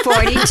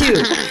 1942.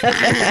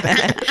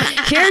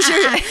 Here's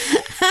your...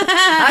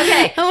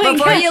 Okay,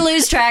 before you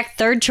lose track,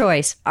 third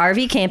choice.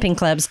 RV camping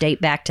clubs date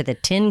back to the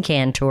tin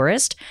can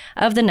tourist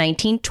of the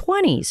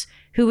 1920s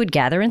who would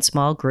gather in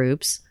small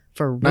groups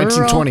for rural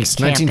 1920s.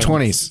 camping.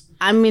 1920s.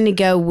 I'm going to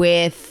go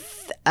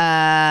with,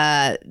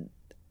 yeah.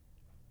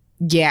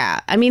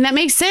 I mean, that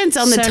makes sense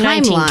on the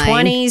timeline.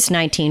 1920s,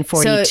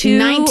 1942, So or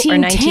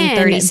 1910,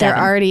 1937. they're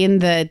already in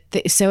the,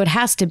 so it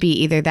has to be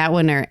either that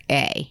one or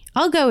A.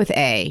 I'll go with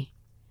A.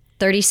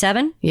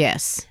 37,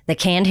 Yes. the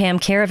Canned Ham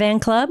Caravan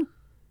Club.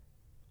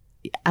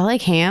 I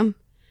like ham.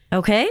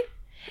 Okay.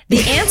 The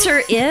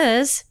answer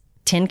is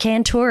tin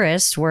can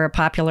tourists were a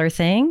popular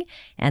thing,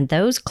 and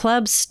those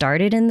clubs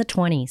started in the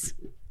 20s.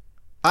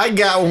 I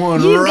got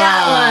one You right.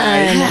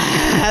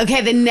 got one.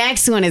 Okay, the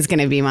next one is going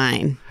to be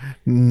mine.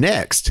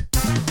 Next.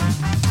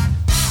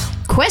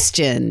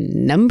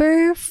 Question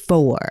number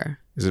 4.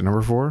 Is it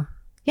number 4?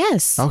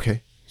 Yes.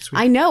 Okay. Sweet.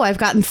 I know I've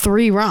gotten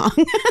 3 wrong.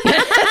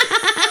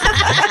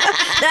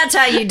 That's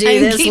how you do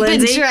I'm this, keeping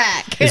Lindsay.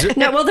 track.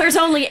 No, well, there's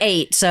only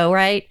 8, so,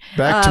 right?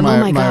 Back to oh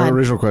my my God.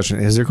 original question.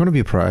 Is there going to be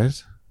a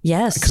prize?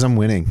 Yes. Because I'm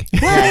winning.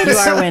 Yeah, you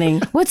are winning.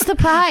 What's the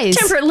prize?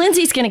 Temper,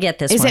 Lindsay's going to get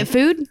this Is one. it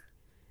food?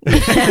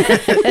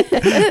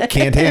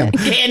 Canned ham.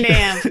 Canned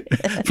ham. From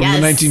the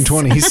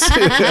 1920s.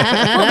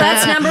 Well,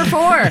 that's number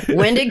 4.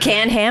 When did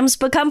canned hams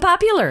become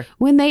popular?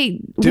 When they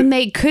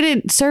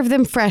couldn't serve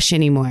them fresh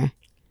anymore.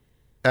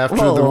 After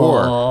the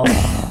war.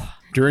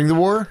 During the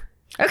war?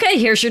 Okay,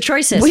 here's your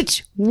choices.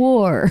 Which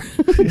war?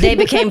 They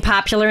became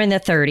popular in the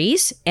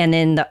 30s, and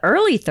in the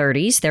early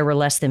 30s, there were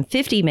less than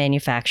 50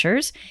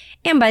 manufacturers,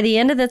 and by the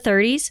end of the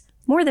 30s,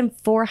 more than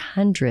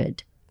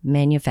 400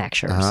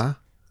 manufacturers. Uh-huh.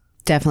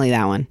 Definitely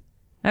that one.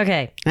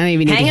 Okay. I don't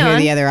even need Hang to hear on.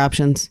 the other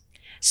options.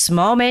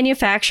 Small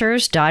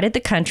manufacturers dotted the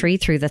country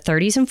through the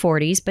 30s and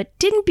 40s, but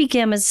didn't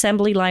begin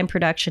assembly line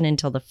production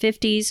until the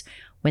 50s,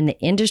 when the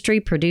industry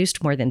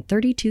produced more than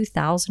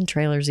 32,000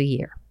 trailers a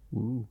year.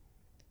 Ooh.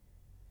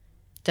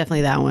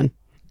 Definitely that one.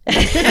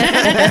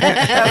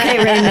 Okay,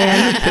 Rain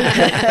Man.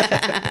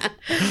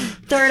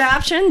 Third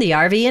option, the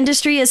RV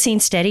industry has seen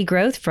steady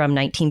growth from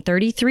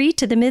 1933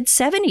 to the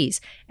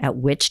mid-70s, at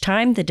which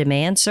time the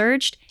demand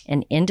surged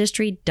and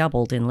industry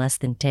doubled in less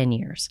than 10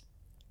 years.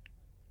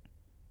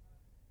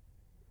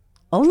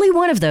 Only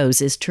one of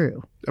those is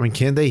true. I mean,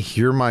 can they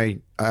hear my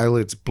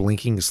eyelids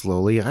blinking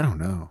slowly? I don't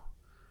know.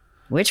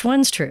 Which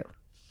one's true?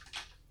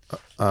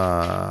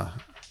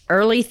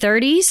 Early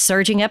 30s,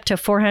 surging up to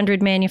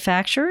 400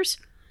 manufacturers,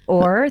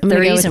 or I'm gonna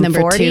go 30s with and number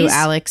 40s. 2,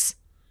 Alex.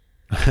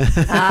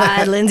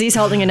 Lindsay's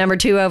holding a number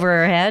 2 over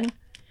her head.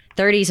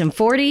 30s and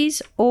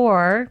 40s,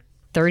 or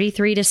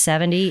 33 to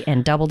 70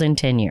 and doubled in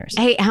 10 years.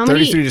 Hey, how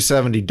 33 many? to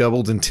 70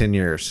 doubled in 10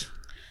 years.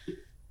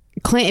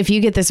 Clint, if you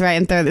get this right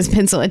and throw this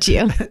pencil at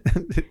you.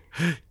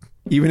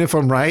 Even if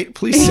I'm right,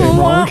 please say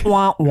wrong.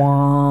 Wah,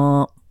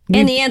 wah.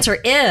 And the answer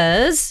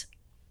is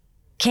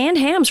canned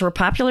hams were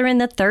popular in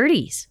the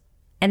 30s,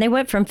 and they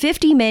went from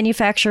 50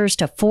 manufacturers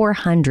to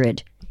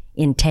 400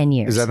 in 10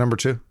 years. Is that number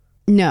 2?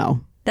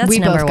 No. That's we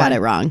number both got one. it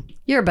wrong.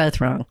 You're both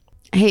wrong.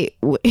 Hey,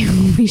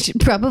 we should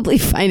probably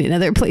find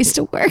another place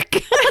to work.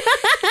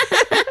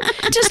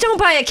 Just don't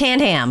buy a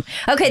canned ham.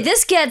 Okay,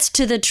 this gets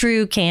to the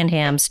true canned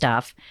ham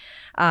stuff.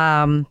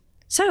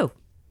 So,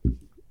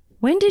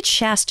 when did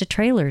Shasta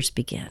trailers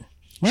begin?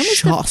 When was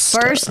Shasta.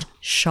 the first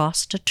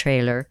Shasta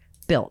trailer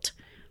built?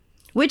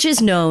 Which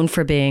is known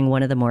for being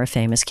one of the more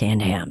famous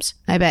canned hams.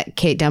 I bet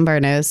Kate Dunbar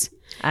knows.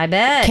 I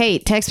bet.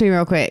 Kate, text me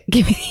real quick.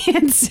 Give me the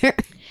answer.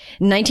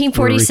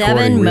 1947,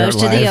 We're recording. most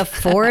We of the aren't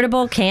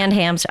affordable canned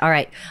hams. All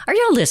right. Are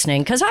y'all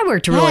listening? Because I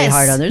worked really Yes,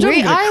 hard on this. we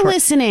I'm gonna are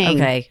listening.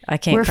 Okay. I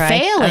can't We're cry.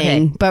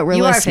 failing, Okay. but we're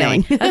You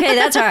listening. Are failing. Okay,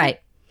 that's all right.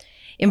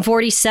 In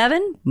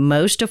 47,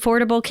 most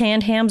affordable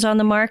canned hams on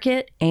the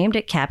market aimed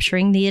at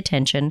capturing the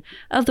attention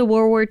of the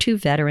World War II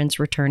veterans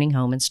returning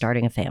home and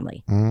starting a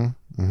family.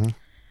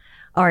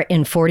 Are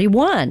in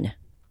 41,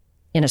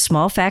 in a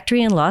small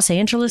factory in Los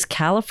Angeles,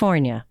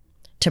 California,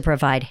 to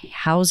provide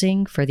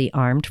housing for the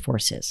armed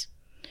forces.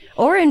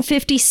 Or in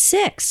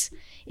 56,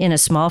 in a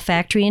small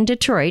factory in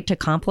Detroit to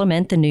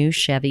complement the new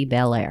Chevy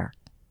Bel Air.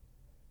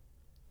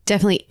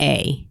 Definitely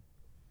A.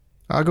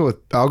 I'll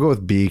go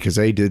with B because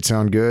A did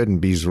sound good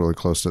and B's really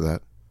close to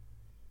that.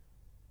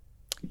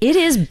 It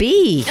is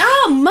B.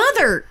 Oh,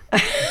 mother.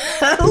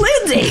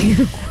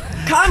 Lindsay,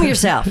 calm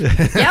yourself.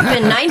 Yep,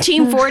 in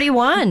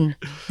 1941.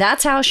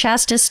 That's how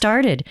Shasta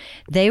started.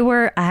 They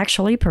were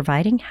actually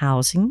providing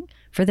housing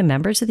for the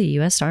members of the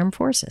U.S. Armed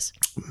Forces.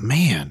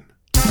 Man.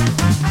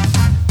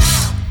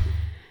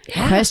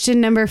 Question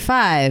number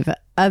 5.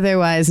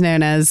 otherwise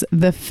known as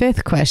the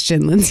fifth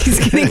question Lindsay's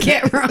going to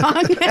get wrong.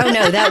 Oh,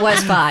 no, that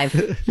was 5.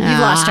 You've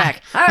lost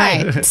track. All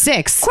right.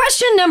 6.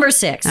 Question number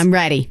 6. I'm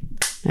ready.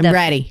 I'm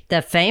ready.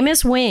 The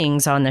famous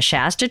wings on the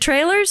Shasta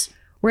trailers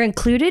were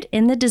included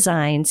in the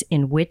designs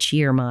in which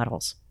year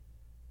models?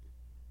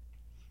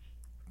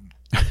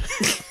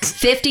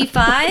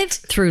 55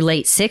 through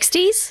late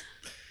 60s,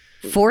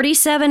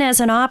 47 as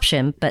an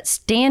option, but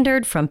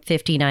standard from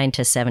 59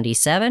 to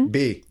 77.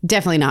 B.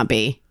 Definitely not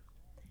B.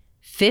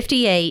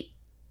 58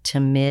 to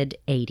mid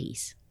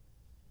 80s.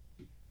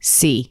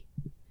 C.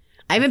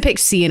 I haven't picked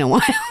C in a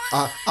while.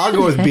 I'll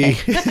go with B.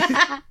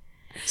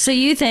 So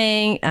you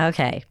think,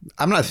 okay.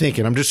 I'm not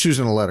thinking. I'm just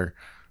choosing a letter.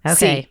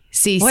 Okay.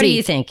 C. What C. do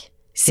you think?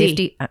 C.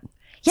 50.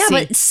 Yeah, C.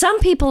 but some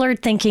people are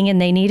thinking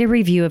and they need a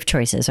review of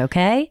choices,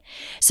 okay?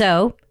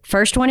 So,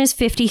 first one is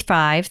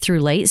 55 through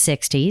late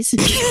 60s,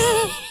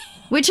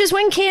 which is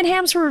when canned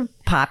hams were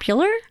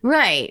popular.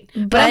 Right.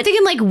 But I'm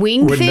thinking like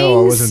wing Wouldn't things. know.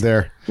 I wasn't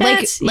there.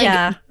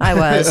 Yeah, I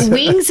was.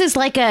 Wings is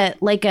like a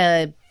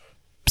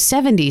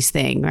 70s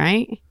thing,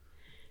 right?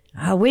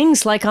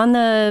 Wings like on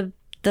the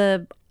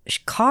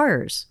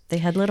cars. They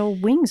had little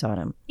wings on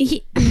them.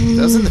 That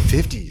was in the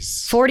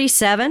 50s.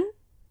 47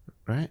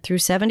 Right. through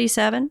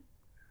 77.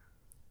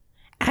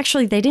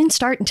 Actually, they didn't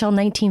start until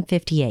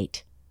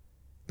 1958.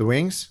 The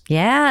wings?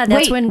 Yeah,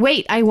 that's when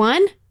Wait, I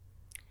won?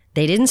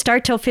 they didn't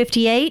start till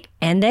 58,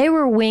 and they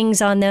were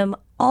wings on them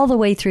all the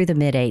way through the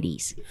mid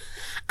 80s.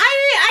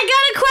 I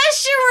got a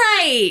question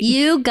right.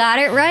 You got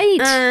it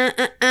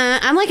right.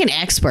 I'm like an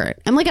expert.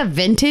 I'm like a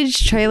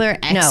vintage trailer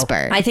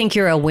expert. No, I think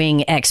you're a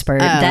wing expert.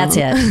 That's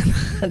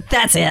it.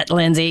 That's it,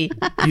 Lindsay.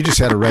 You just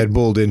had a Red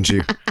Bull, didn't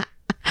you?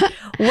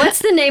 What's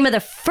the name of the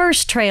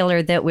first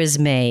trailer that was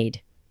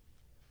made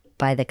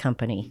by the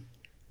company?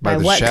 By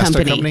the what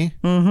Shasta company?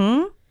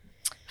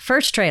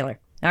 First trailer.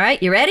 All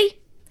right, you ready?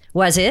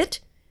 Was it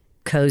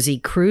Cozy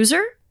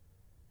Cruiser,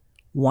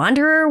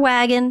 Wanderer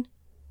Wagon,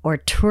 or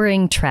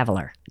Touring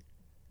Traveler?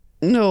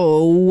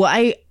 No,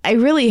 I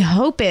really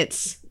hope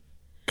it's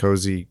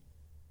Cozy.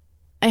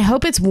 I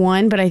hope it's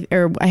one, but I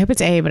hope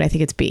it's A, but I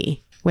think it's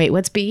B. Wait,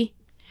 what's B?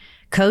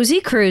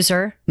 Cozy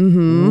Cruiser,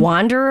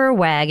 Wanderer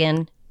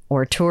Wagon,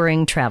 or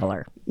Touring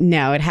Traveler?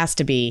 No, it has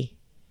to be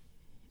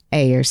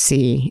A or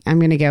C. I'm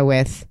gonna go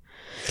with.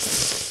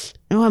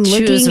 Oh, I'm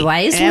Choose looking.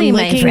 wisely, I'm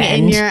my looking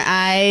friend. in your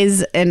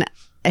eyes, and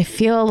I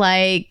feel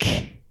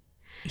like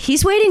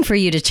He's waiting for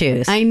you to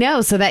choose. I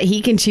know, so that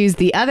he can choose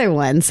the other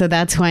one. So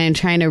that's why I'm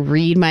trying to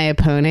read my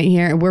opponent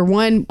here. We're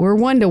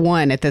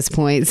 1-1 at this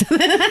point.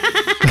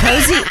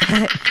 Cozy.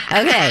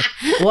 Okay,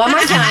 one more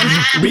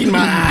time. Read my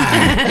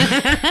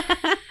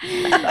eye.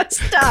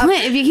 Stop.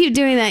 Clint, if you keep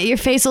doing that, your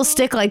face will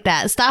stick like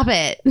that. Stop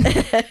it.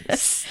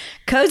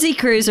 Cozy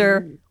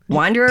Cruiser,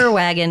 Wanderer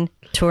Wagon,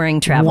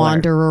 Touring Traveler.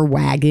 Wanderer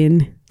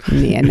wagon.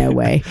 Yeah, no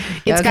way.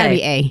 It's got to Okay.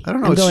 be A. I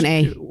don't know. I'm it's- going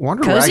A.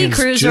 Wonder Cozy Wagon's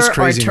Cruiser just or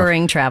crazy enough.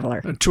 Touring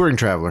Traveler? Touring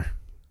Traveler.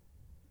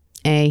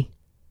 A.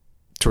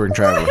 Touring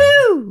Traveler.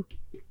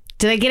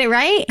 Did I get it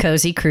right?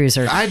 Cozy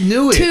Cruiser. I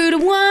knew it.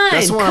 2-1.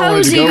 That's the one I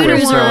wanted to Cozy go with.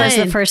 Cruiser so was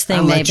the first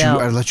thing they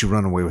built. I'd let you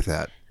run away with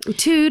that.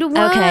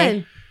 2-1.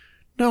 Okay.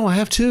 No, I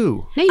have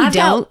two. No, you I've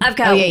got- don't. I've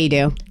got- Oh, yeah, you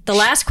do. The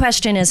last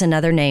question is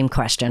another name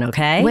question,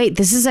 okay? Wait,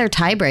 this is our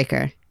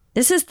tiebreaker.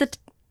 This is the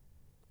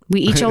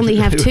We each only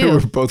have We're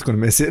 2. both going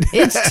to miss it.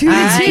 It's 2-2. all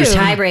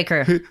right,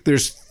 tiebreaker.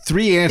 There's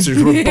 3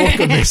 answers. We're both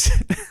going to miss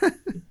it.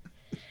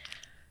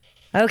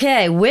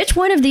 Okay, which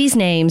one of these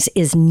names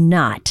is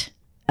not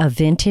a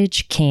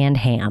vintage canned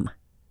ham?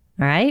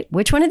 All right,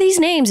 which one of these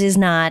names is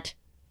not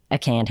a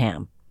canned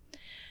ham?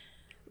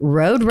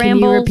 Road Can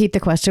Ramble. you repeat the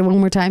question one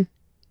more time?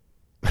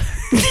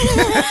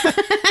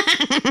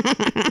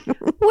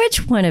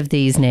 Which one of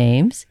these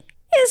names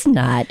is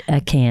not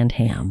a canned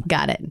ham?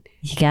 Got it.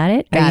 You got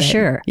it? Are Got you it.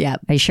 sure?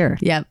 Yep. Are you sure?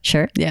 Yep.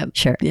 Sure? Yep.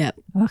 Sure. Yep.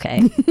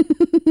 Okay.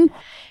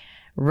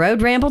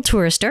 Road Ramble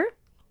Tourister,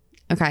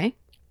 Okay.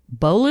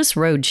 Bolus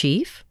Road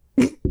Chief,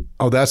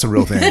 Oh, that's a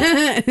real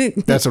thing.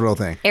 That's a real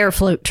thing. Air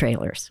Float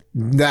Trailers.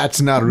 That's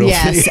not a real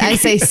Yes, thing. I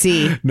say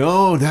C.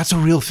 No, that's a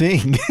real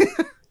thing.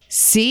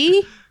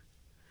 C?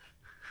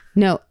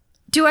 No.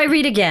 Do I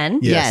read again?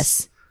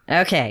 Yes.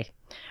 Okay.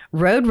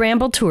 Road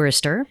Ramble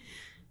Tourister,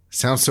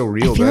 Sounds so I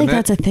real, feel doesn't like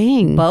that's it? a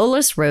thing.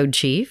 Bolus Road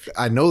Chief,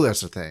 I know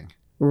that's a thing.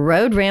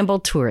 Road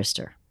Ramble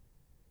Tourister.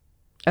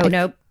 Oh,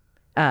 nope.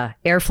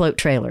 Air Float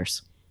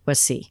Trailers was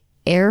C.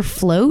 Air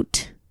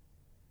float?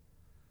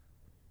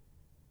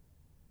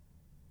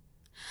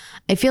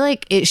 I feel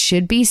like it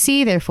should be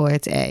C, therefore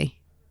it's A.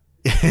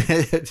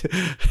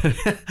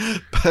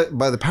 But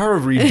by the power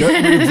of,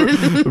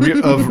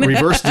 of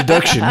reverse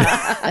deduction.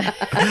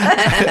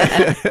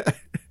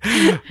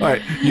 All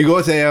right, you go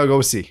with A, I'll go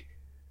with C.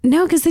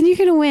 No, because then you're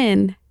going to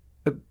win.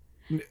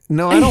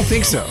 No, I don't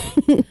think so.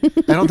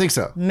 I don't think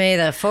so. May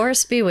the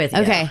force be with you.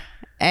 Okay.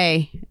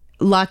 A.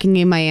 Locking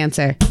in my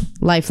answer.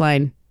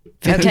 Lifeline.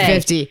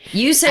 50-50.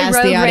 You said Ask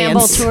Road the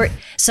Ramble audience. Tour.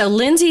 So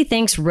Lindsay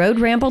thinks Road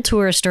Ramble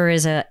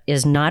Tourister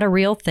is not a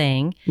real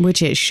thing,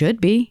 Which it should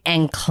be.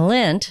 and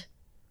Clint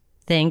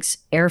thinks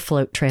Air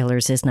Float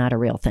Trailers is not a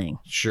real thing.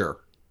 Sure.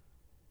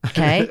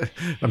 Okay.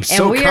 I'm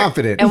so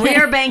confident. And we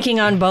are banking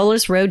on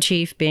Bolus Road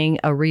Chief being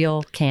a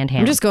real canned ham.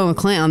 I'm just going with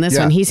Clint on this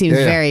Yeah. one. He seems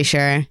Yeah. very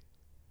sure.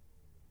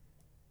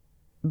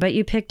 But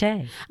you picked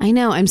A. I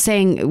know. I'm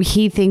saying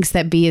he thinks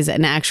that B is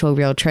an actual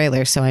real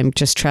trailer, so I'm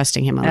just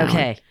trusting him on that one.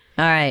 Okay.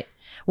 All right.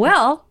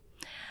 Well,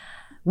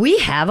 we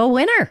have a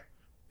winner,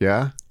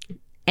 Yeah.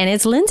 and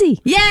it's Lindsay.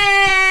 Yay!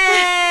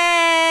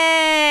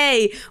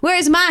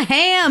 Where's my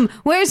ham?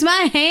 Where's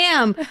my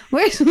ham?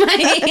 Where's my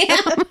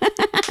ham?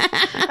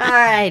 All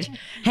right.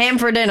 Ham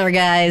for dinner,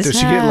 guys. Does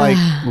she get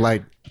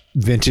like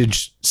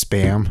vintage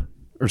Spam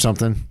or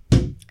something?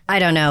 I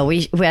don't know.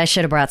 I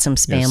should have brought some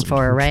Spam Yes.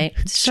 for her, right?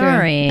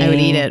 Sorry. I would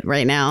eat it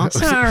right now.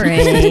 Sorry.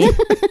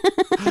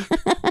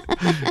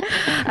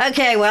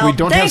 Okay, well, We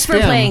don't thanks have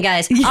for Spam. playing,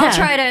 guys. I'll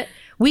try to.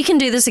 We can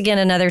do this again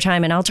another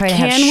time, and I'll try to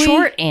have Can we?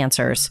 short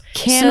answers.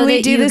 Can so we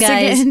that do you this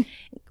guys, again?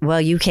 Well,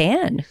 you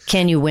can.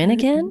 Can you win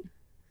again?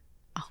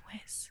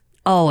 Always.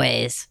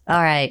 Always.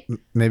 All right.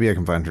 Maybe I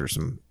can find her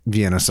some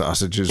Vienna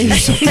sausages or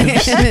something.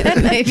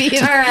 maybe,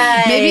 if, All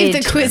right. maybe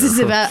if the quiz is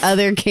about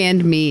other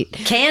canned meat.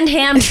 Canned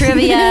ham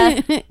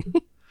trivia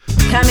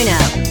coming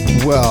up.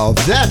 Well,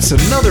 that's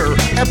another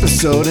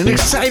episode, an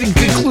exciting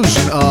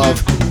conclusion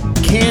of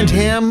Canned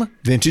Ham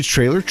Vintage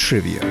Trailer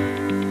Trivia.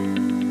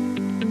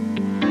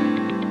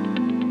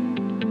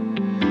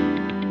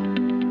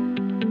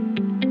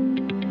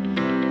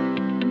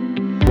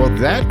 Well,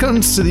 that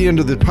comes to the end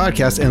of the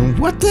podcast. And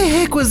what the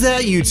heck was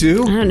that, you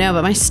two? I don't know,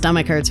 but my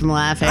stomach hurts from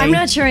laughing. I'm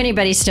not sure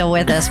anybody's still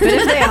with us, but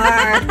if they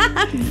are,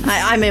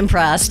 I'm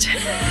impressed.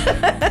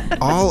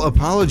 All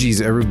apologies,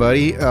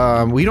 everybody.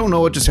 We don't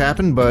know what just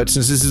happened, but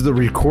since this is the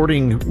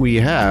recording we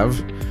have,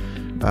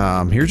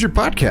 here's your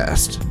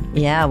podcast.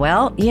 Yeah,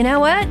 well, you know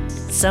what?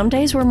 Some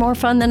days were more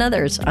fun than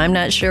others. I'm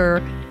not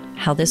sure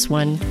how this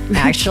one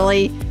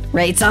actually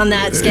rates on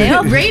that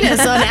scale. Rate us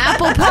on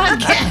Apple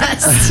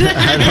Podcasts.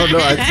 I don't know.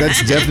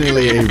 That's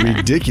definitely a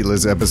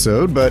ridiculous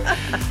episode, but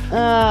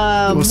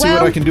we'll see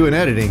what I can do in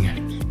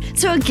editing.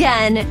 So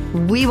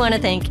again, we want to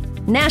thank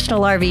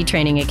National RV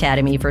Training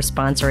Academy for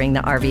sponsoring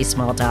the RV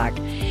Small Talk.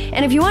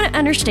 And if you want to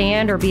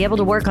understand or be able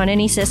to work on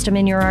any system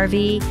in your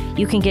RV,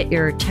 you can get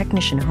your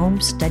Technician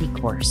Home Study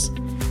course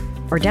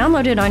or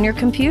download it on your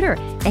computer,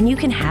 and you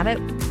can have it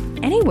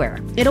anywhere.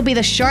 It'll be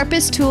the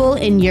sharpest tool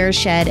in your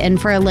shed, and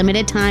for a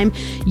limited time,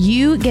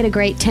 you get a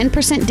great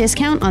 10%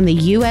 discount on the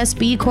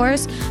USB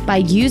course by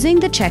using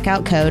the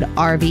checkout code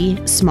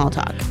RV Small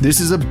Talk.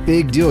 This is a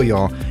big deal,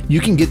 y'all. You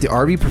can get the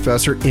RV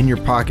Professor in your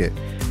pocket,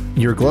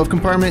 your glove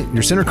compartment,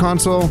 your center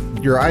console,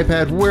 your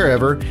iPad,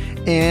 wherever,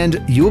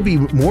 and you'll be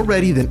more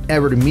ready than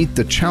ever to meet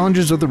the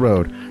challenges of the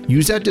road.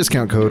 Use that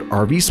discount code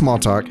RV Small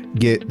Talk,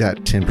 get that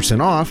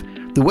 10% off.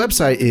 The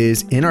website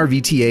is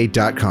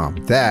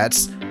nrvta.com.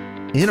 That's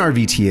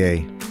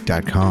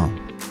nrvta.com.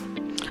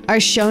 Our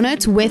show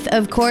notes with,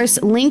 of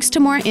course, links to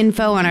more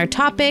info on our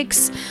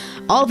topics,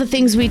 all the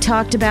things we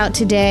talked about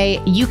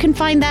today. You can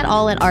find that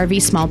all at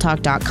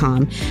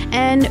rvsmalltalk.com.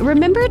 And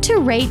remember to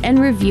rate and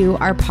review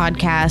our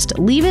podcast.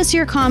 Leave us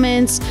your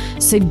comments,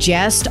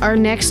 suggest our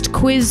next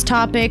quiz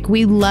topic.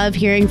 We love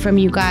hearing from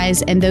you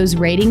guys, and those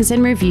ratings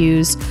and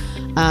reviews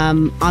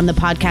on the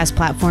podcast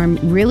platform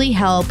really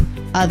help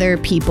other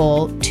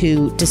people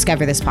to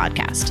discover this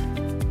podcast.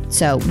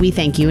 So we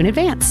thank you in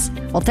advance.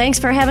 Well, thanks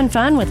for having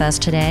fun with us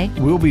today.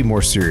 We'll be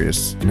more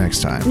serious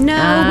next time. No,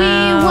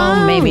 we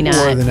won't. Maybe not.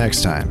 Or the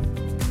next time.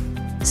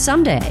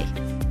 Someday.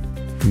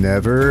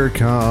 Never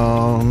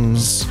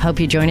comes. Hope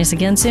you join us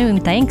again soon.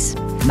 Thanks.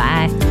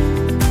 Bye.